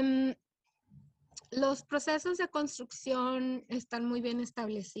 Em, los procesos de construcción están muy bien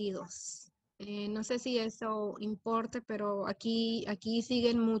establecidos. No sé si eso importe, pero aquí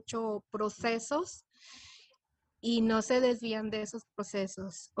siguen mucho procesos y no se desvían de esos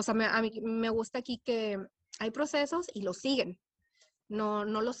procesos. O sea, a mí me gusta aquí que hay procesos y los siguen. No,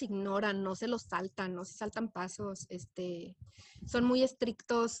 no los ignoran, no se los saltan, no se saltan pasos. Son muy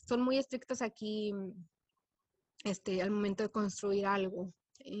estrictos aquí, al momento de construir algo.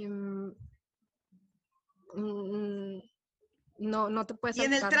 Em, mm, no, no te puedes Y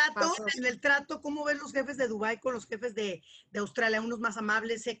saltar pasos. en el trato, ¿cómo ven los jefes de Dubái con los jefes de Australia? ¿Unos más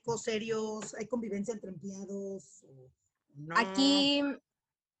amables, secos, serios? ¿Hay convivencia entre empleados? No. Aquí,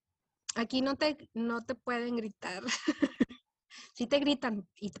 aquí no te pueden gritar. Sí te gritan,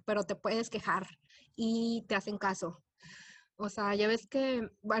 pero te puedes quejar y te hacen caso. O sea, ya ves que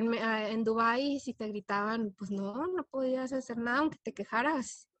en Dubái si te gritaban, pues no, no podías hacer nada aunque te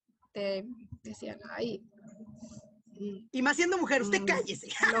quejaras. Te decían, ay, mm, Y más siendo mujer, usted mm, cállese,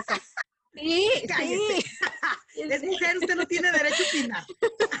 está loca. Sí, cállese. sí, Es sí, mujer, usted no tiene derecho a opinar.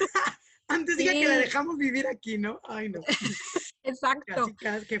 Antes diga que la sí, dejamos vivir aquí, ¿no? Ay, no. exacto. Casi,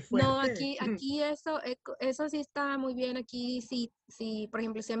 casi, qué No, fuerte. aquí eso, eso sí está muy bien. Aquí sí, sí, por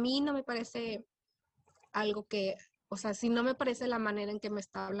ejemplo, si a mí no me parece algo que, o sea, si no me parece la manera en que me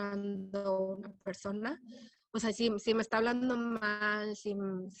está hablando una persona, o sea, si me está hablando mal, si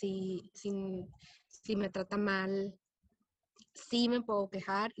me trata mal, sí me puedo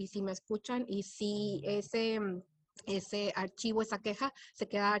quejar y si me escuchan y si ese archivo, esa queja, se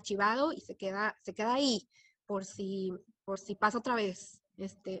queda archivado y se queda ahí por si, por si pasa otra vez.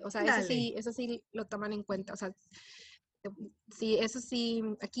 O sea, Dale. eso sí lo toman en cuenta. O sea, sí, eso sí,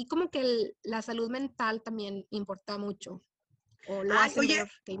 aquí como que la salud mental también importa mucho, o lo Ay, hacen oye,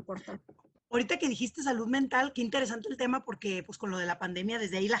 ver que importa. ahorita que dijiste salud mental, qué interesante el tema porque pues con lo de la pandemia,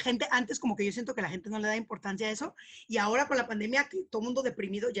 desde ahí la gente, antes como que yo siento que la gente no le da importancia a eso y ahora con la pandemia que todo mundo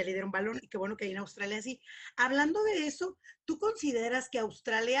deprimido ya le dieron balón y qué bueno que hay en Australia así. Hablando de eso, ¿tú consideras que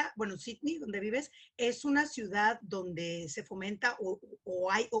Australia, bueno, Sydney, donde vives, es una ciudad donde se fomenta o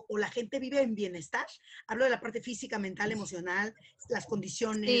la gente vive en bienestar? Hablo de la parte física, mental, emocional, las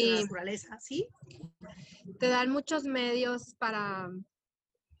condiciones, la Sí, naturaleza, ¿sí? te dan muchos medios para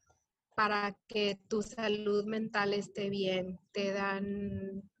que tu salud mental esté bien. Te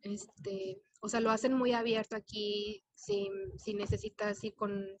dan, o sea, lo hacen muy abierto aquí. Si necesitas si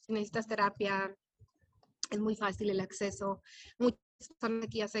necesitas terapia, es muy fácil el acceso. Muchas personas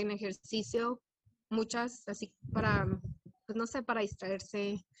aquí hacen ejercicio, muchas, así para, pues no sé, para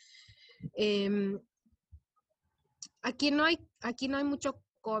distraerse. Em, aquí no hay mucho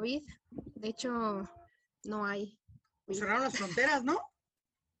COVID. De hecho, no hay. Pues cerraron las fronteras, ¿no?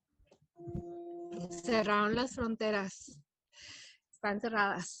 Cerraron las fronteras. Están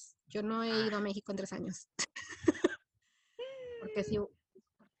cerradas. Yo no he Ah, ido a México en 3 años, porque sí,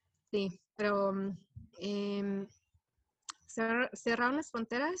 sí, pero em, cerraron las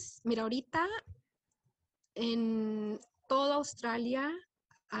fronteras. Mira, ahorita en toda Australia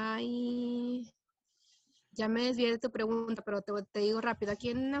hay, ya me desvié de tu pregunta, pero te digo rápido, aquí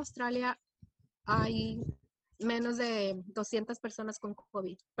en Australia hay menos de 200 personas con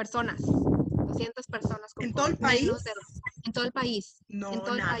COVID. 200 personas con ¿En todo COVID. el país? En todo el país. En No,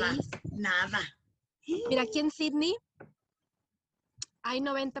 todo el nada, país. nada. Mira, aquí en Sydney hay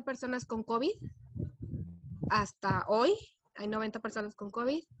 90 personas con COVID. Hasta hoy hay 90 personas con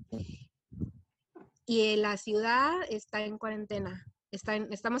COVID. Y la ciudad está en cuarentena.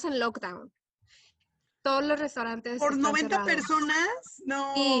 Estamos en lockdown. Todos los restaurantes ¿Por están 90 cerrados. personas? Sí,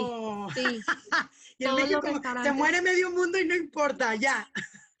 No. sí. Y en Todos los México se restaurantes. muere medio mundo y no importa, ya.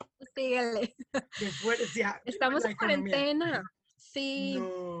 Síguele. Qué fuerte, ya. Estamos La en economía. cuarentena. Sí,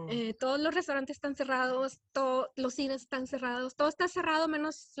 No. todos los restaurantes están cerrados, los cines están cerrados, todo está cerrado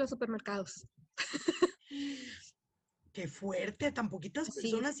menos los supermercados. Qué fuerte, tan poquitas Sí,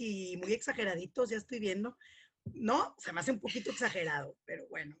 personas y muy exageraditos, ya estoy viendo. No, se me hace un poquito exagerado, pero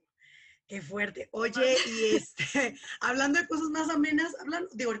bueno, qué fuerte. Oye, y hablando de cosas más amenas,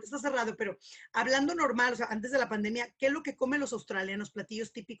 digo, ahorita está cerrado, pero hablando normal, o sea, antes de la pandemia, ¿qué es lo que comen los australianos?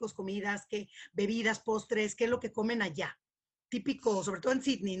 Platillos típicos, comidas, qué bebidas, postres, ¿qué es lo que comen allá? Típico, sobre todo en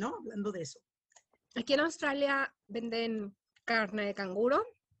Sydney, ¿no? Hablando de eso. aquí en Australia venden carne de canguro.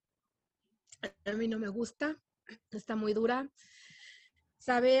 A mí no me gusta, está muy dura.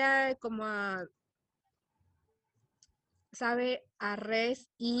 Sabe sabe a res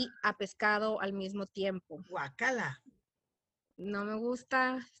y a pescado al mismo tiempo. Guacala. No me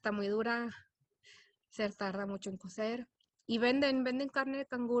gusta, está muy dura, se tarda mucho en cocer. Y venden carne de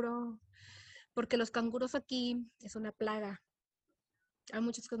canguro, porque los canguros aquí es una plaga. Hay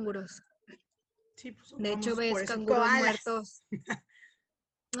muchos canguros. Sí, pues son De hecho, famosos por ves eso. canguros Koalas. muertos.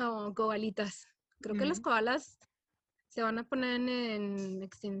 No, koalitas. Creo que los Ujú. koalas se van a poner en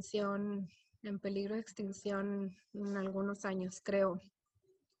extinción, en peligro de extinción en algunos años, creo.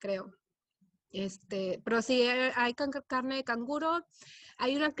 Pero sí, hay carne de canguro.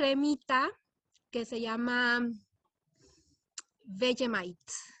 Hay una cremita que se llama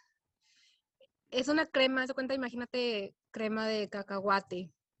Vegemite. Es una crema, se cuenta, imagínate, crema de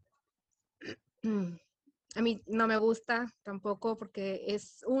cacahuate. Mm. A mí no me gusta tampoco porque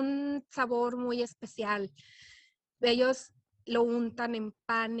es un sabor muy especial. Ellos lo untan en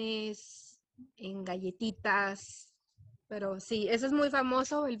panes, en galletitas, pero sí, eso es muy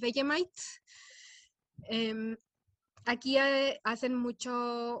famoso, el Vegemite. Em, Aquí hacen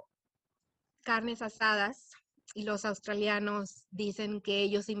mucho carnes asadas y los australianos dicen que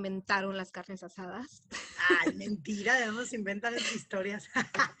ellos inventaron las carnes asadas. Ay, mentira, ¿de dónde se inventan esas historias?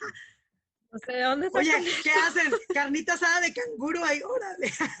 No sé de dónde Oye, sacan ¿qué eso. hacen? Carnita asada de canguro ahí,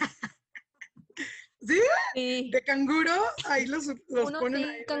 órale. ¿Sí? Sí, De canguro, ahí los unos ponen sí,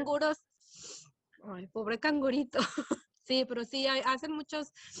 ahí. canguros. Ay, pobre cangurito. Sí, pero sí, hacen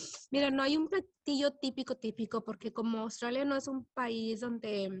muchos. Mira, no hay un platillo típico, porque como Australia no es un país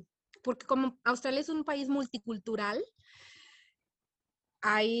porque como Australia es un país multicultural,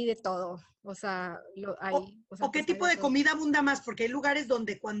 hay de todo. O sea, ¿O qué pues hay tipo de de todo. comida abunda más? Porque hay lugares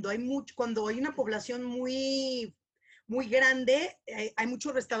donde cuando hay una población muy, muy grande, hay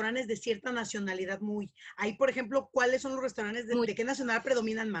muchos restaurantes de cierta nacionalidad muy. Ahí, por ejemplo, ¿cuáles son los restaurantes de qué nacionalidad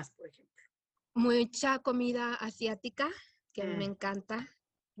predominan más, por ejemplo? Mucha comida asiática, que a mí me Mm, encanta.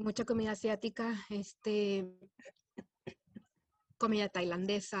 Mucha comida asiática, comida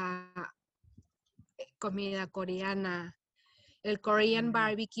tailandesa, comida coreana. El Korean mm,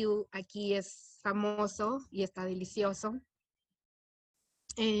 barbecue aquí es famoso y está delicioso.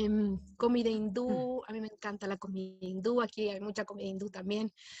 Comida mm. hindú, a mí me encanta la comida hindú, aquí hay mucha comida hindú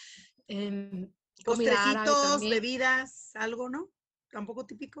también. Comida árabe Postrecitos, también. bebidas, algo, ¿no? Tampoco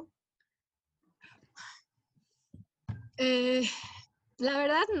típico. Eh, la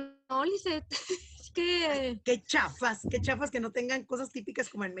verdad, no, Lisette, es Ay, que qué chafas que no tengan cosas típicas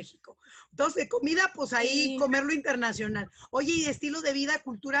como en México. Entonces, de comida, pues ahí sí. comer lo internacional. Oye, y de estilo de vida,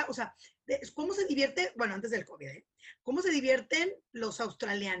 cultura, o sea, ¿cómo se divierte? Bueno, antes del COVID, ¿eh? ¿Cómo se divierten los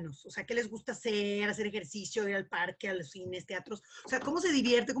australianos? O sea, ¿qué les gusta hacer ejercicio, ir al parque, a los cines, teatros? O sea, ¿cómo se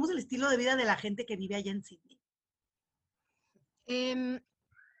divierte? ¿Cómo es el estilo de vida de la gente que vive allá en Sydney? Em,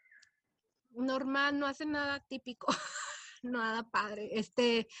 Normal, no hace nada típico, nada padre.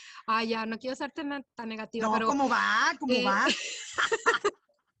 Ya, no quiero ser tan negativa, No, pero ¿cómo va? ¿Cómo eh, va?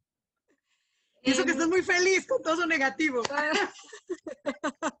 Y eso que estás em, muy feliz con todo eso negativo. va-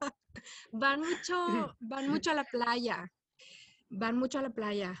 van mucho a la playa, van mucho a la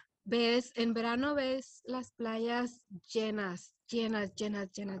playa. En verano ves las playas llenas.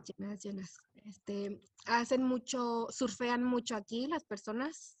 Surfean mucho aquí las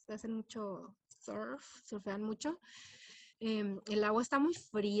personas, hacen mucho surfean mucho. El agua está muy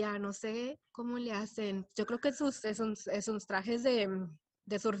fría, no sé cómo le hacen. Yo creo que es sus trajes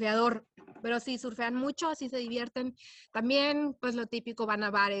de surfeador, pero sí surfean mucho, sí se divierten. También, pues lo típico, van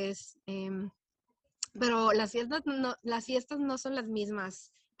a bares, pero las fiestas no son las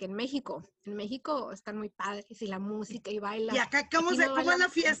mismas que en México. En México están muy padres y la música y Y bailan. acá, Aquí no cómo es bailan, la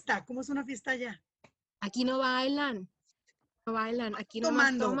fiesta? ¿Cómo es una fiesta allá? aquí no bailan, no bailan. Aquí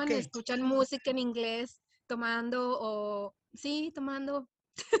nomás ¿Tomando o toman, qué? escuchan música en inglés, tomando o, sí, tomando,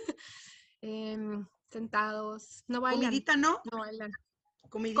 sentados, no bailan, ¿Comidita no? no bailan.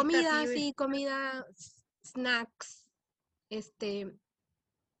 Comidita así, Comida, sí, comida, snacks,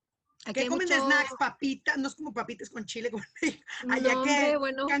 aquí ¿qué hay comen de mucho snacks? Papitas, no es como papitas con chile, como allá nombre, que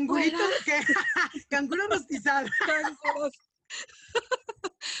bueno, fuera, cangurito, ¿qué? Canguro rostizado, canguros,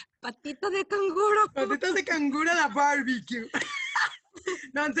 patita de canguro. patitas de canguro a la barbecue.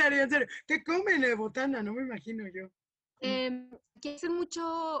 No, en serio, en serio. ¿Qué comen de botana? No me imagino yo. Aquí hacen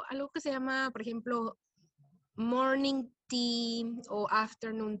mucho algo que se llama, por ejemplo, morning tea o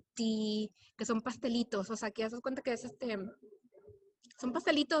afternoon tea, que son pastelitos, o sea, que haces cuenta que es son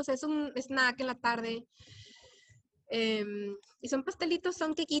pastelitos, es un snack en la tarde, y son pastelitos,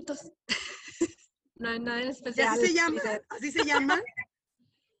 son quequitos, no hay nada en ¿Y así se especial. llaman? ¿Así se llaman?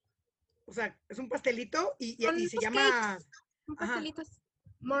 O sea, es un pastelito Son y se los llama, cakes, son ajá, pastelitos.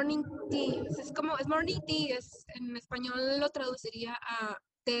 Morning tea, es morning tea, en español lo traduciría a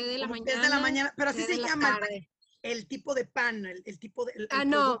té de la como que es de la mañana, mañana, pero así té de se la llama tarde. el tipo de pan, el tipo de, Ah, el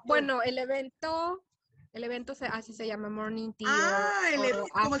no, producto. bueno, el evento así se llama Morning Tea Ah, o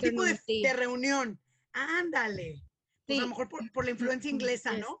como el tipo Afternoon de Tea. reunión. Ándale. Pues a lo Sí, mejor por la influencia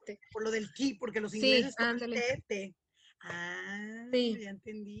inglesa, ¿no? este, Por lo del tea, porque los sí, ingleses toman ándale, té, té. Ah, sí, ya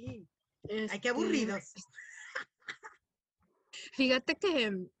entendí. Ay, qué este, aburridos. fíjate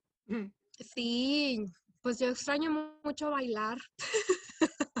que sí, pues yo extraño mucho bailar.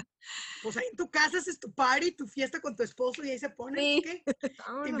 Pues ahí en tu casa haces tu party, tu fiesta con tu esposo y ahí se ponen, ¿o Sí, qué?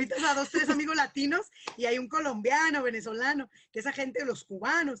 vámonos. Invitas a dos, tres amigos latinos y hay un colombiano, venezolano, que esa gente, los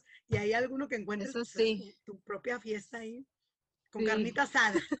cubanos, y hay alguno que encuentres, Eso pues haces sí, tu propia fiesta ahí con sí, carnita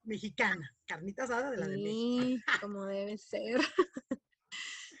asada mexicana, carnita asada de la de México. sí, como debe ser.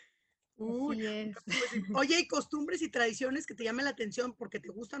 Uy, Así es. pues sí. Oye, ¿y costumbres y tradiciones que te llamen la atención porque te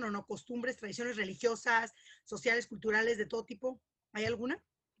gustan o no? Costumbres, tradiciones religiosas, sociales, culturales, de todo tipo. ¿Hay alguna?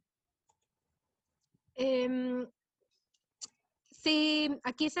 Em, sí,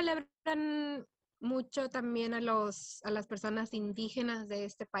 aquí celebran mucho también a las personas indígenas de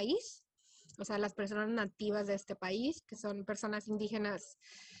este país, o sea, las personas nativas de este país, que son personas indígenas,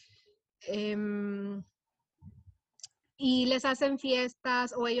 em, y les hacen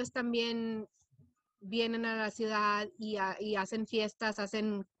fiestas o ellos también vienen a la ciudad y hacen fiestas,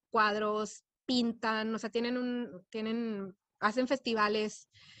 hacen cuadros, pintan, o sea, hacen festivales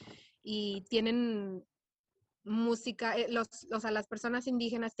y tienen música, o sea, las personas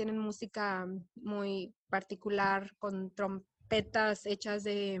indígenas tienen música muy particular con trompetas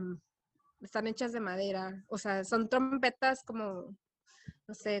están hechas de madera, o sea, son trompetas como,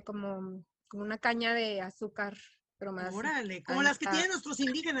 no sé, como una caña de azúcar, pero más Órale, como las que alta. tienen nuestros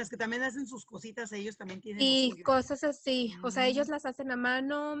indígenas, que también hacen sus cositas, ellos también tienen lo Y suyo. cosas así, o sea, Mm. ellos las hacen a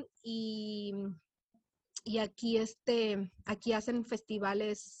mano y aquí hacen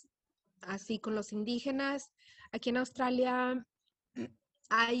festivales así con los indígenas. Aquí en Australia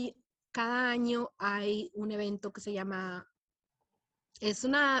hay, cada año hay un evento que se llama,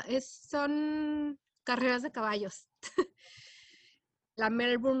 son carreras de caballos, la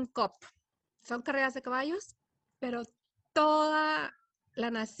Melbourne Cup. Son carreras de caballos, pero toda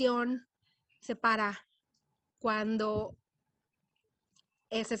la nación se para cuando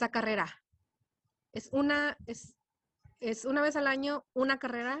es esa carrera. Es una, es, es una vez al año una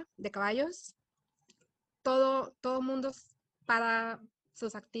carrera de caballos. Todo mundo para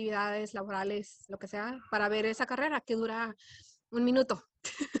sus actividades laborales, lo que sea, para ver esa carrera que dura un minuto.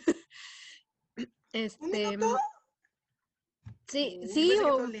 ¿Un Este, minuto? sí, Yo sí, pensé que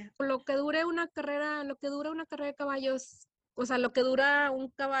todo el o día. lo que dure una carrera, lo que dura una carrera de caballos, o sea, lo que dura un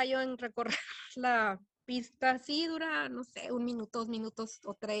caballo en recorrer la pista, sí dura, no sé, un minuto, 2 minutos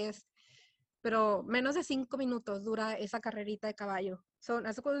o 3, pero menos de 5 minutos dura esa carrerita de caballo.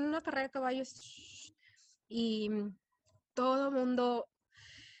 Hace con una carrera de caballos y todo mundo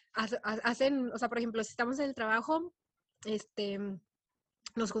hacen, o sea, por ejemplo, si estamos en el trabajo, este,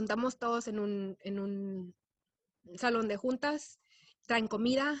 nos juntamos todos en un salón de juntas, traen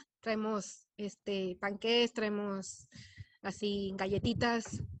comida, traemos panqués, traemos así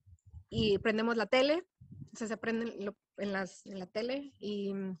galletitas y prendemos la tele, o sea, se prenden en la tele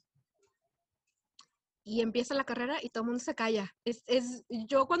y empieza la carrera y todo el mundo se calla.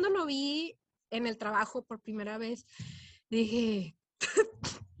 Yo cuando lo vi en el trabajo por primera vez, dije,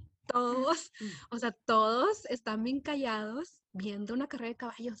 Todos, o sea, todos están bien callados viendo una carrera de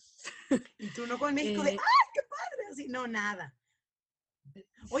caballos. Y tú no con México de, ¡ay, qué padre! Así, no, nada.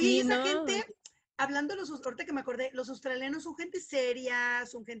 Oye, y Sí, esa no, gente, hablando de los, ahorita que me acordé, los australianos son gente seria,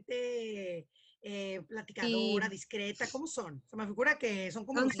 son gente platicadora, sí, discreta, ¿cómo son? Se me figura que son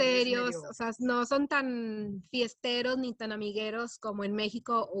como son los ingleses serios, o medio. sea, no son tan fiesteros ni tan amigueros como en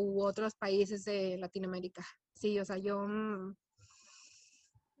México u otros países de Latinoamérica. Sí, o sea, mm,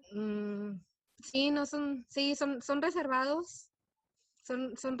 sí, no son, sí, son reservados,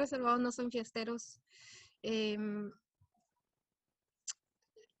 son reservados, no son fiesteros. Em,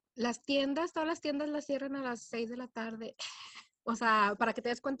 todas las tiendas las cierran a las 6 de la tarde. O sea, para que te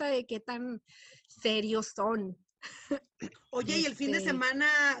des cuenta de qué tan serios son. Oye, y el fin de Este, semana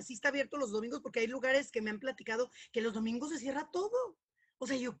sí está abierto los domingos, porque hay lugares que me han platicado que los domingos se cierra todo. O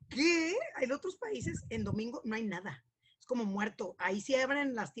sea, yo, ¿qué? En otros países en domingo no hay nada. Es como muerto. Ahí sí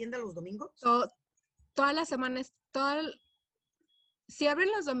abren las tiendas los domingos. to- todas las semanas, sí abren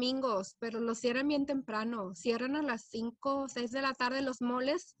los domingos, pero los cierran bien temprano. Cierran a las 5 o 6 de la tarde los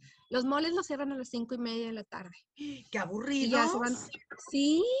moles los cierran a las 5:30 de la tarde. Qué Y ya se van. aburridos.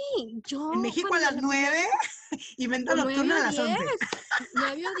 Sí, En yo México a cuando las la primera, 9 y venta o 9 nocturna a o las 11. 10,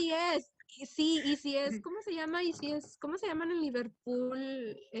 9 o 10. Y sí, y si es, ¿cómo se llama? Y si es, ¿cómo se llaman en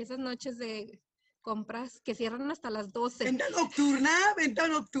Liverpool esas noches de compras que cierran hasta las 12? Venta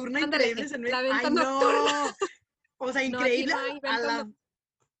nocturna Ándale, increíble. la Ay, venta nocturna. no. O sea, No, aquí increíble no hay a venta la... nocturna.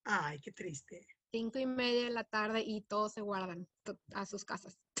 Ay, qué triste. 5:30 de la tarde y todos se guardan a sus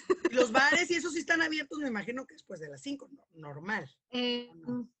casas. Y los bares y esos sí están abiertos, me imagino que después de las 5, no, normal. Eh,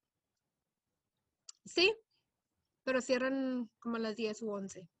 ¿O no? sí, pero cierran como a las 10 u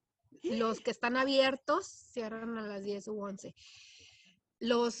 11. Los que están abiertos cierran a las 10 u 11.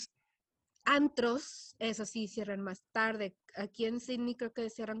 Los antros, eso sí, cierran más tarde. Aquí en Sydney creo que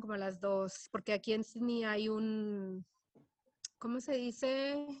cierran como a las 2, porque aquí en Sydney hay ¿cómo se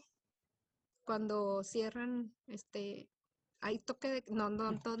dice? Cuando cierran, hay toque de, no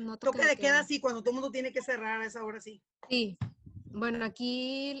toque Toque de de queda, queda. sí, cuando todo el mundo tiene que cerrar a esa hora, sí. Sí, bueno,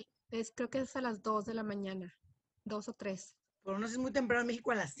 aquí creo que es a las 2 de la mañana, 2 o 3. Pero no sé, es muy temprano en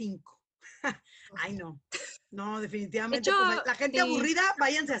México a las 5. Ay, no. No, De definitivamente, hecho, pues la gente sí, aburrida,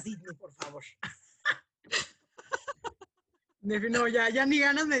 váyanse a Sydney, por favor. No, ya ni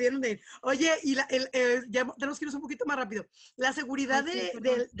ganas me dieron de ir. Oye, y ya tenemos que irnos un poquito más rápido. La seguridad ay, sí,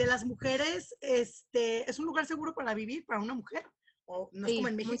 perdón. de las mujeres, ¿es un lugar seguro para vivir para una mujer? ¿O no es como Sí, en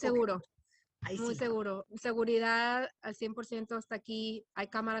muy México que seguro, ahí muy sí? seguro. Seguridad al 100% hasta aquí, hay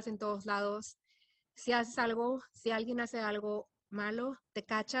cámaras en todos lados. Si haces algo, si alguien hace algo malo, te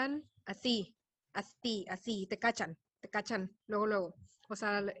cachan así, así, te cachan, luego, luego. O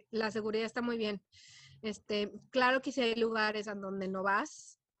sea, la seguridad está muy bien. Claro que si hay lugares en donde no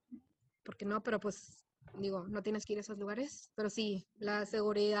vas, porque no, pero pues digo, no tienes que ir a esos lugares, pero sí, la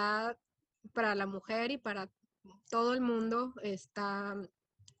seguridad para la mujer y para todo el mundo está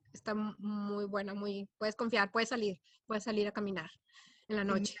muy buena, puedes confiar, puedes salir a caminar en la Sin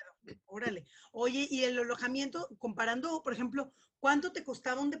noche. miedo. Órale. Oye, y el alojamiento, comparando, por ejemplo, ¿cuánto te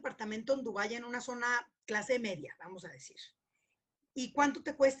costaba un departamento en Dubái en una zona clase media, vamos a decir? ¿Y cuánto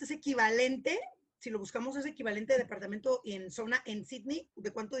te cuesta ese equivalente? Si lo buscamos ese equivalente de departamento en zona en Sydney,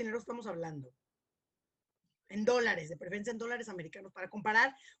 ¿de cuánto dinero estamos hablando? En dólares, de preferencia en dólares americanos, para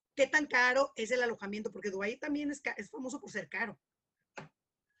comparar qué tan caro es el alojamiento, porque Dubái también es famoso por ser caro,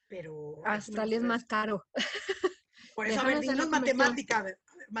 pero ahí sí me Australia es gustaría. más caro. Por eso, a ver, Déjame hacer la dinos conversión. matemática, a ver,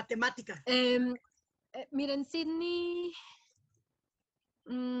 matemática. Mira, en Sydney,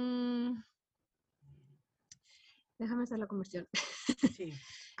 mm, déjame hacer la conversión. Sí,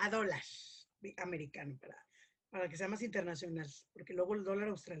 a dólar americano, para que sea más internacional, porque luego el dólar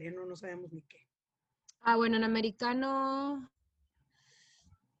australiano no sabemos ni qué. Bueno, en americano,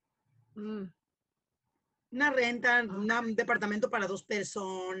 mm, Una renta, ah, un departamento para 2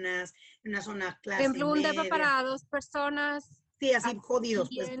 personas, en una zona por clase ejemplo, un depa media. para 2 personas, Sí, así jodidos,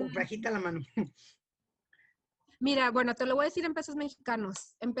 aquí pues, con bajita la mano. mira, bueno, te lo voy a decir en pesos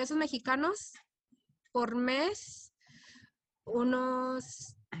mexicanos. En pesos mexicanos, por mes,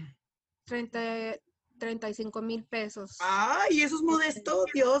 unos 30, 35,000 pesos. Ay, eso es Por modesto,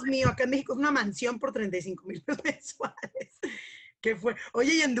 Dios mío, acá en México es una mansión por 35,000 pesos mensuales. ¿Qué fue?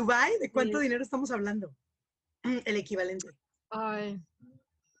 Oye, ¿y en Dubái de cuánto mes. dinero estamos hablando? El equivalente. Ay,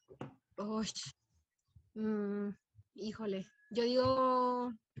 uy, mm, híjole, yo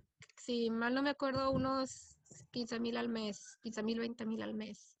digo, si mal no me acuerdo, unos 15,000 al mes, 15,000, 20,000 al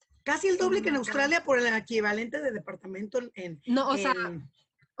mes. Casi el No doble que me en acuerdo. Australia por el equivalente de departamento No, o sea,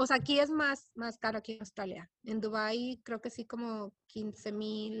 O sea, aquí es más caro aquí en Australia. En Dubái creo que sí como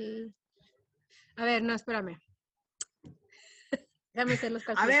 15,000. A ver, no, espérame. Déjame hacer los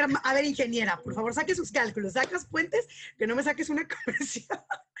cálculos. A ver, ingeniera, por favor, saque sus cálculos, sacas puentes, que no me saques una conversión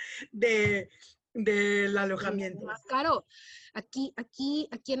de, del alojamiento. Más caro. Aquí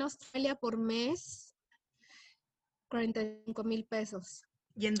en Australia por mes, 45,000 pesos.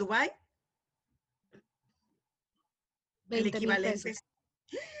 ¿Y en Dubái? El 20,000 equivalente. pesos.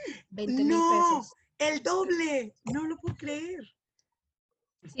 20,000 ¡No! pesos. ¡El doble! No lo puedo creer.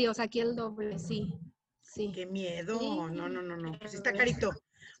 Sí, o sea, aquí el doble, sí. Sí. ¡Qué miedo! Sí. No. Pues sí está carito.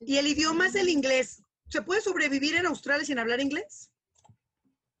 Sí. ¿Y el idioma es el inglés? ¿Se puede sobrevivir en Australia sin hablar inglés?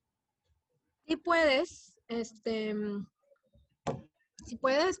 Sí puedes, sí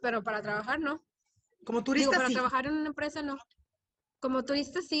puedes, pero para trabajar no. Como Digo, turista, para sí. trabajar en una empresa no. Como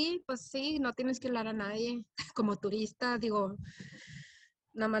turista sí, pues sí, no tienes que hablar a nadie. Como turista, digo,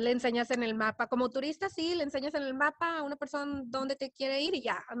 nada más le enseñas en el mapa. Como turista sí, le enseñas en el mapa a una persona dónde te quiere ir y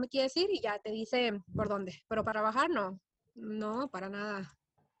ya, me quieres ir y ya te dice por dónde. Pero para trabajar no, no, para nada.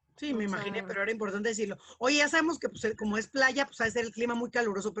 Sí, me O imaginé, sea, pero era importante decirlo. Oye, ya sabemos que pues, como es playa, pues ha de ser el clima muy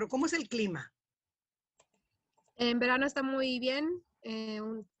caluroso, pero ¿cómo es el clima? en verano está muy bien,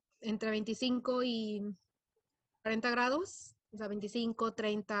 entre 25 y 40 grados, o sea, 25,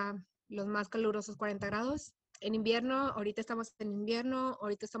 30, los más calurosos 40 grados. En invierno, ahorita estamos en invierno,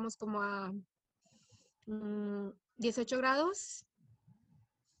 ahorita estamos como a 18 grados,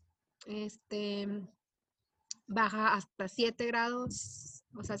 este, baja hasta 7 grados,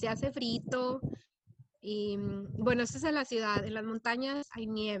 o sea, se hace frito. Y bueno, esto es en la ciudad, en las montañas hay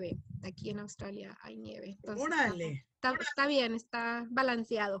nieve, aquí en Australia hay nieve, entonces Órale. está bien, está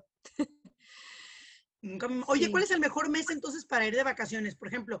balanceado. Oye, Sí. ¿cuál es el mejor mes entonces para ir de vacaciones? Por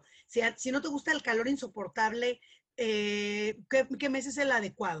ejemplo, si no te gusta el calor insoportable, ¿qué mes es el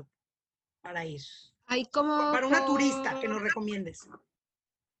adecuado para ir? Hay como Para una turista que nos recomiendes.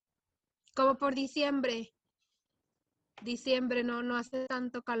 por diciembre. Diciembre no hace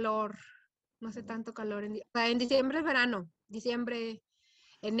tanto calor. No hace tanto calor. O sea, en diciembre es verano. Diciembre,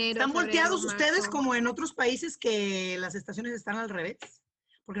 enero, ¿Están febrero, volteados ustedes marzo. como en otros países que las estaciones están al revés?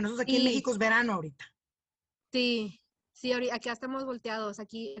 Porque nosotros aquí en Sí, México es verano ahorita. sí, sí, aquí estamos volteados.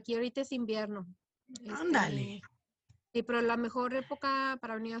 Aquí ahorita es invierno. Ándale. Sí, pero la mejor época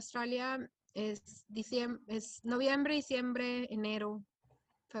para venir a Australia es es noviembre, diciembre, enero,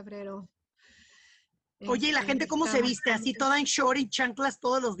 febrero. Oye, ¿y la gente cómo se viste? Está muy ¿Así toda en short y chanclas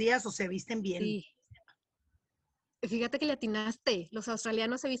todos los días o se visten bien? sí. Fíjate que le atinaste. Los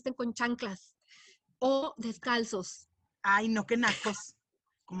australianos se visten con chanclas o descalzos. Ay, no, qué nacos.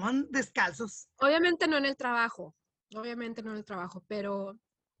 ¿Cómo van descalzos? Obviamente no en el trabajo, obviamente no en el trabajo, pero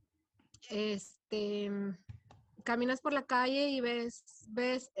este, caminas por la calle y ves,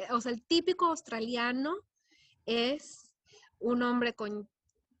 o sea, el típico australiano es un hombre con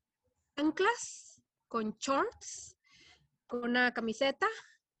chanclas, con shorts, con una camiseta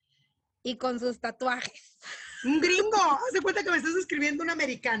y con sus tatuajes. Un gringo, haz de cuenta que me estás escribiendo un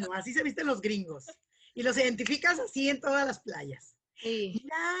americano, así se visten los gringos. Y los identificas así en todas las playas. Sí,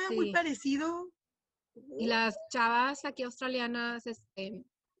 Mira, muy sí. parecido. Y las chavas aquí australianas,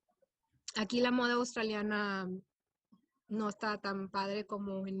 aquí la moda australiana no está tan padre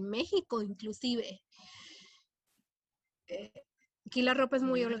como en México, inclusive. Eh, Aquí la ropa es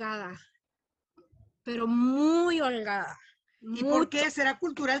muy Mira. holgada, pero muy holgada, ¿Y por mucho. qué? ¿Será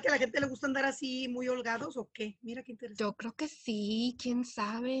cultural que a la gente le gusta andar así muy holgados o qué? Mira qué Yo interesante. creo que sí, quién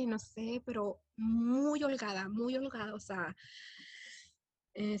sabe, no sé, pero muy holgada. O sea,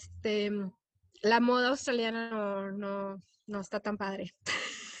 este, la moda australiana no está tan padre.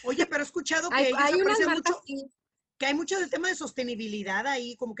 Oye, pero he escuchado Hay, que ellos hay unas aprecian marcas mucho, sí, que hay mucho del tema de sostenibilidad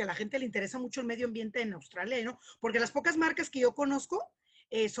ahí, como que a la gente le interesa mucho el medio ambiente en Australia, ¿no? Porque las pocas marcas que yo conozco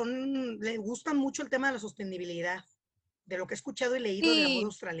le gustan mucho el tema de la sostenibilidad, de lo que he escuchado y leído de la moda sí, sí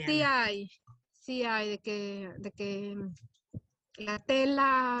australiana. hay, sí hay de que la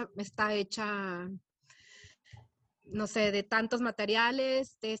tela está hecha, no sé, de tantos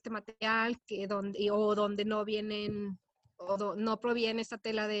materiales, de este material o donde no vienen, no proviene esta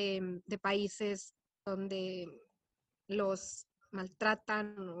tela de países donde los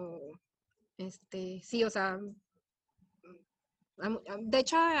maltratan o sí, o sea, de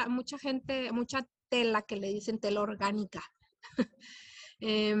hecho a mucha gente, a mucha tela que le dicen tela orgánica.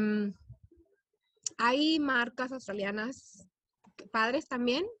 Em, Hay marcas australianas padres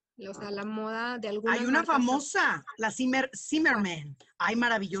también, o sea, la moda de Hay algunas una marcas famosa, la ¿cuál? Zimmerman. Ay, Está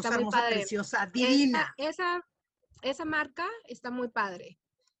maravillosa, muy hermosa, padre. preciosa, Esa, divina. esa, esa marca está muy padre.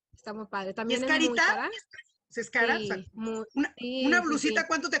 Está muy padre. ¿Y También es es muy carita? cara. sea, es cara. O sea, Sí, muy, una sí, sí, blusita, sí.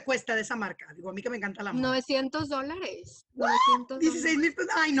 ¿cuánto te cuesta de esa marca? Digo, a mí que me encanta la moda. $900. ¡Wow! 16 $900. mil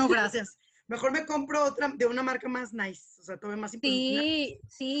pesos. Ay, no, gracias. Mejor me compro otra de una marca más nice, o sea, todavía más impolutina. Sí,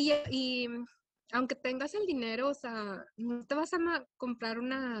 sí, y aunque tengas el dinero, o sea, no te vas a comprar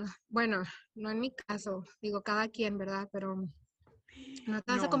una, bueno, no en mi caso, digo cada quien, ¿verdad? Pero no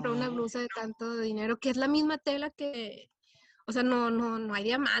te vas a comprar una No. blusa de tanto dinero, que es la misma tela que, o sea, no hay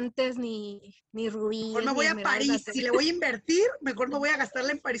diamantes, ni Mejor me rubíes, ni voy a esmeraldas. París. Si le voy a invertir, mejor me voy a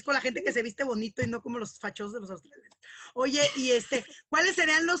gastarla en París con la gente que se viste bonito y no como los fachos de los australianos. Oye, y ¿cuáles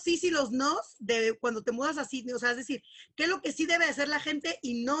serían los sís y los nos de cuando te mudas a Sydney? O sea, es decir, ¿qué es lo que sí debe hacer la gente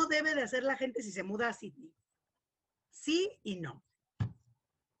y no debe de hacer la gente si se muda a Sydney? Sí y no.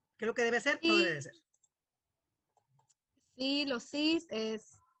 ¿Qué es lo que debe hacer? No debe de Sí, ser. sí, los CIS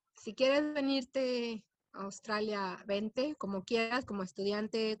es, si quieres venirte a Australia, vente como quieras, como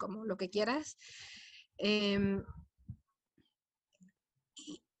estudiante, como lo que quieras. Em,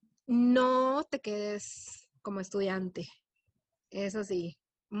 y no te quedes como estudiante, eso sí.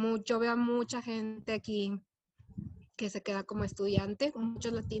 Yo veo a mucha gente aquí que se queda como estudiante,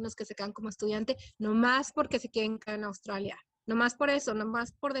 muchos latinos que se quedan como estudiante, nomás porque se quieren quedar en Australia. Nomás por eso,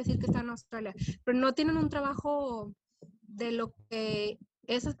 nomás por decir que están en Australia, pero no tienen un trabajo de lo que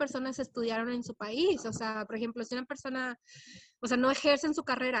esas personas estudiaron en su país. O sea, por ejemplo, si una persona, o sea, no ejercen su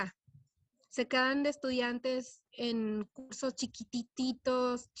carrera, se quedan de estudiantes en cursos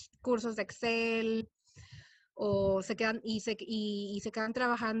chiquititos, cursos de Excel, o se quedan y se quedan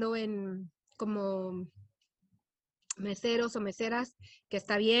trabajando en como meseros o meseras, que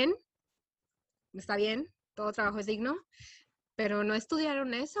está bien, todo trabajo es digno, pero no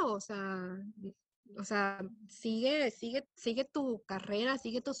estudiaron eso, o sea, sigue tu carrera,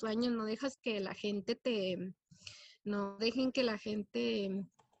 sigue tus sueños, no dejas que la gente no dejen que la gente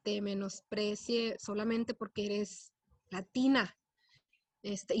te menosprecie solamente porque eres latina.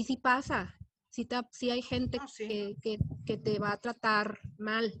 Y sí pasa, sí hay gente No, sí. que te va a tratar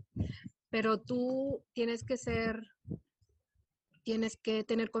mal, pero tú tienes que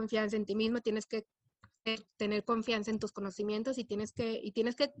tener confianza en ti mismo, tienes que tener confianza en tus conocimientos y tienes que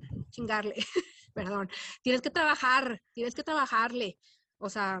chingarle, perdón, tienes que trabajarle, o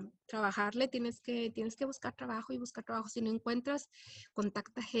sea, trabajarle, tienes que buscar trabajo y buscar trabajo. Si no encuentras,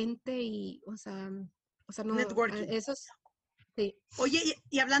 contacta gente o sea, no, Networking. eso es, sí. Oye,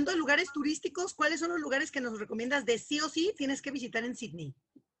 y hablando de lugares turísticos, ¿cuáles son los lugares que nos recomiendas de sí o sí tienes que visitar en Sydney?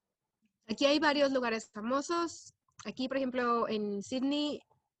 Aquí hay varios lugares famosos. Aquí, por ejemplo, en Sydney,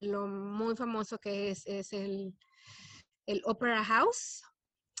 lo muy famoso que es el Opera House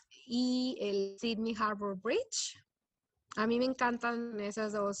y el Sydney Harbour Bridge. A mí me encantan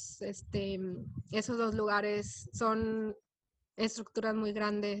esos dos lugares. Son estructuras muy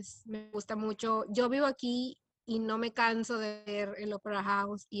grandes. Me gusta mucho. Yo vivo aquí y no me canso de ver el Opera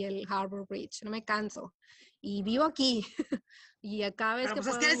House y el Harbour Bridge. No me canso. Y vivo aquí. Y a cada vez Bueno, que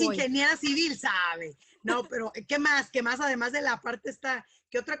pues es que puedo eres voy. ingeniera civil, ¿sabe? No, pero ¿qué más? ¿Qué más? Además de la parte esta,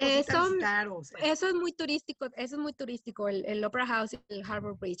 ¿qué otra cosita Eso, visitar o hacer? eso es muy turístico, el Opera House y el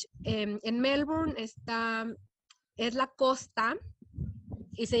Harbour Bridge. En Melbourne es la costa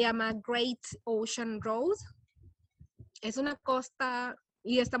y se llama Great Ocean Road. Es una costa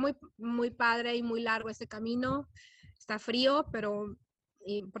y está muy, muy padre y muy largo ese camino. Está frío,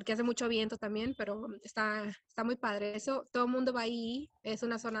 porque hace mucho viento también, pero está muy padre. Eso, todo el mundo va ahí, es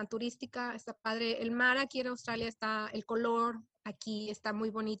una zona turística, está padre. El mar aquí en Australia el color aquí está muy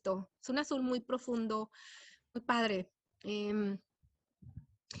bonito. Es un azul muy profundo, muy padre. Em,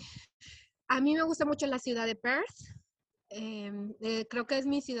 a mí me gusta mucho la ciudad de Perth. Creo que es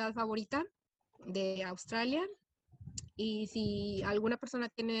mi ciudad favorita de Australia. Y si alguna persona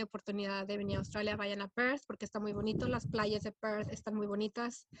tiene oportunidad de venir a Australia, vayan a Perth porque está muy bonito. Las playas de Perth están muy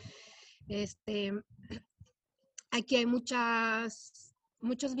bonitas. Este, Aquí hay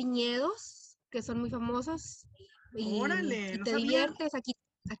muchos viñedos que son muy famosos Órale, y no te sabía. diviertes. Aquí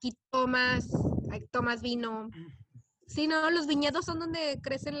tomas vino. Sí, no, los viñedos son donde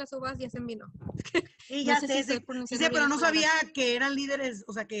crecen las uvas y hacen vino. Sí, No ya sé si sé, estoy sí, sí pronunciando sé, bien pero la no palabra. sabía que eran líderes,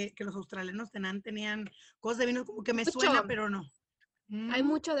 o sea, que los australianos tenían cosas de vino, como que me Mucho. suena, pero no. Hay Mm,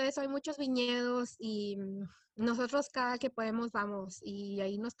 mucho de eso, hay muchos viñedos y nosotros cada que podemos vamos y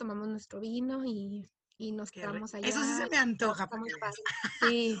ahí nos tomamos nuestro vino y nos quedamos Eso sí se allá. me Pero antoja está para muy que veas.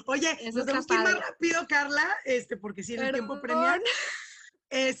 padre. Sí, Oye, eso nos está tenemos que ir más padre. rápido, Carla, porque si el tiempo premia. Perdón.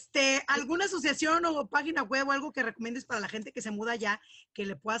 ¿Alguna asociación o página web o algo que recomiendes para la gente que se muda allá que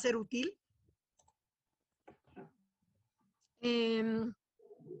le pueda ser útil? Em,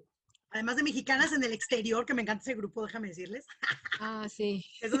 además de mexicanas en el exterior, que me encanta ese grupo, déjame decirles. Ah, sí.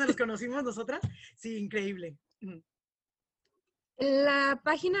 Es donde nos conocimos nosotras. Sí, increíble. La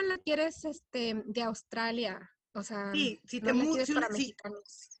página la quieres de Australia, o sea, Sí, no la quieres para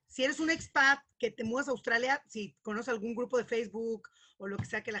mexicanos. si eres un expat que te mudas a Australia, si conoces algún grupo de Facebook o lo que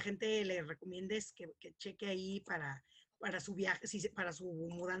sea que la gente le recomiendes que cheque ahí para su viaje, para su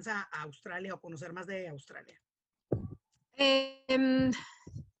mudanza a Australia o conocer más de Australia. Em,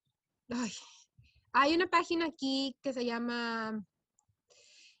 ay, hay una página aquí que se llama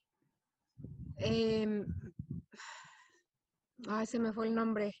se me fue el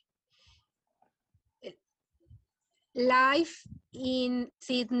nombre. Life in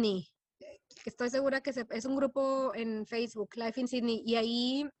Sydney. Estoy segura que es un grupo en Facebook, Life in Sydney, y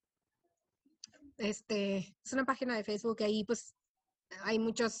ahí es una página de Facebook y ahí pues hay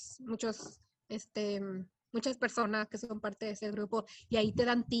muchas personas que son parte de ese grupo y ahí te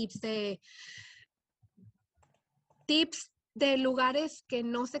dan tips de lugares que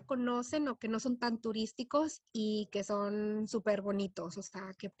no se conocen o que no son tan turísticos y que son súper bonitos, o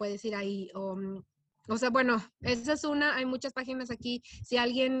sea, que puedes ir ahí. O sea, bueno, esa es una, hay muchas páginas aquí.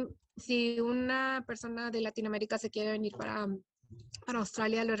 Si una persona de Latinoamérica se quiere venir para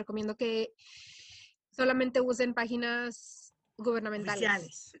Australia, les recomiendo que solamente usen páginas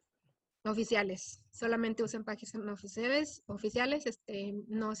gubernamentales. Oficiales. Solamente usen páginas oficiales,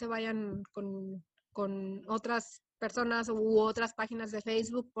 no se vayan con otras personas u otras páginas de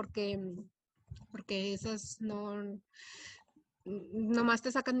Facebook porque esas nomás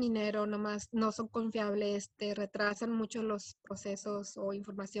te sacan dinero, nomás no son confiables, te retrasan mucho los procesos o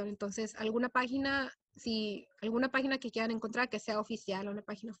información. Entonces, alguna página que quieran encontrar que sea oficial, una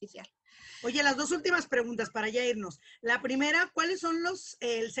página oficial. Oye, las dos últimas preguntas para ya irnos. La primera, ¿cuáles son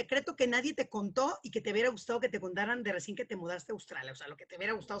el secreto que nadie te contó y que te hubiera gustado que te contaran de recién que te mudaste a Australia? O sea, lo que te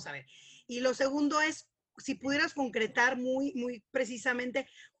hubiera gustado saber. Y lo segundo es, si pudieras concretar muy, muy precisamente,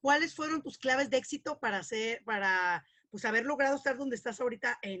 ¿cuáles fueron tus claves de éxito para pues haber logrado estar donde estás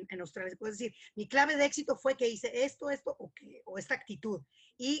ahorita en Australia? Puedes decir, mi clave de éxito fue que hice esto o esta actitud.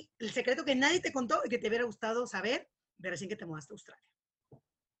 Y el secreto que nadie te contó y que te hubiera gustado saber de recién que te mudaste a Australia.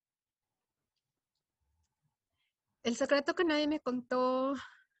 El secreto que nadie me contó,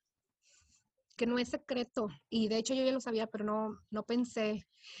 que no es secreto, y de hecho yo ya lo sabía, pero no pensé,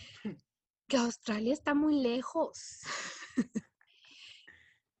 que Australia está muy lejos.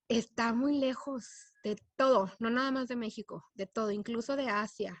 Está muy lejos de todo, no nada más de México, de todo, incluso de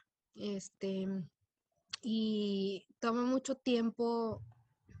Asia. Y toma mucho tiempo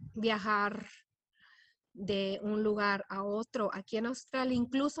viajar de un lugar a otro. Aquí en Australia,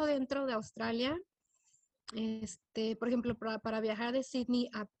 incluso dentro de Australia, por ejemplo, para viajar de Sydney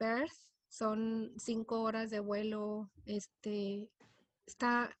a Perth son 5 horas de vuelo.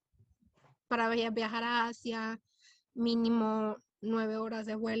 Para viajar a Asia, mínimo 9 horas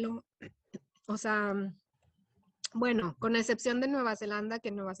de vuelo. O sea, bueno, con excepción de Nueva Zelanda,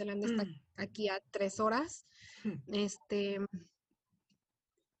 que Nueva Zelanda está aquí a 3 horas.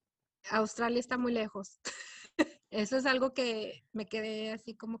 Australia está muy lejos. Eso es algo que me quedé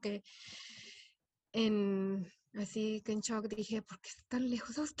así como que en shock. Dije, ¿por qué está tan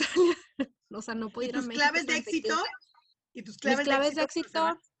lejos Australia? O sea, no puedo ir a México. ¿Claves de éxito? ¿Y tus claves de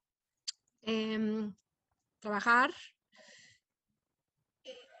éxito? Trabajar,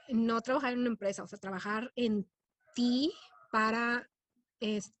 no trabajar en una empresa, o sea, trabajar en ti para,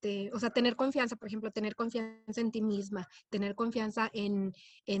 o sea, tener confianza, por ejemplo, tener confianza en ti misma, tener confianza en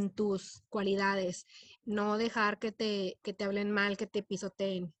tus cualidades, no dejar que te hablen mal, que te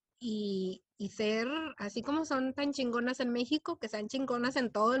pisoteen y ser, así como son tan chingonas en México, que sean chingonas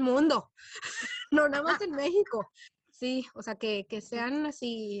en todo el mundo, no nada más en México. Sí, o sea, que sean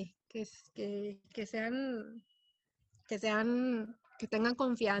así, que sean, que tengan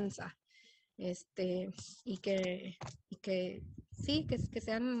confianza, y que sí,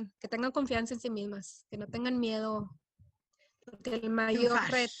 que tengan confianza en sí mismas, que no tengan miedo, porque el mayor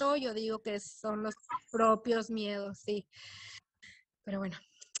reto, yo digo que son los propios miedos, sí. Pero bueno,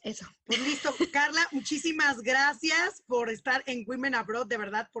 eso. Pues listo, Karla, muchísimas gracias por estar en Women Abroad, de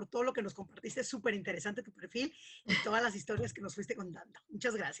verdad, por todo lo que nos compartiste, súper interesante tu perfil y todas las historias que nos fuiste contando.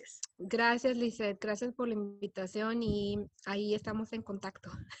 Muchas gracias. Gracias, Lizeth, gracias por la invitación y ahí estamos en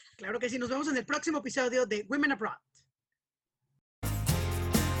contacto. Claro que sí, nos vemos en el próximo episodio de Women Abroad.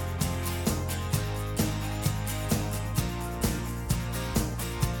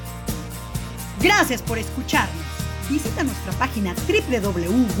 Gracias por escucharnos. Visita nuestra página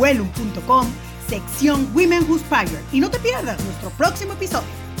www.welum.com, sección Women Who Inspire, y no te pierdas nuestro próximo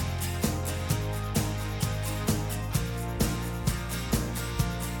episodio.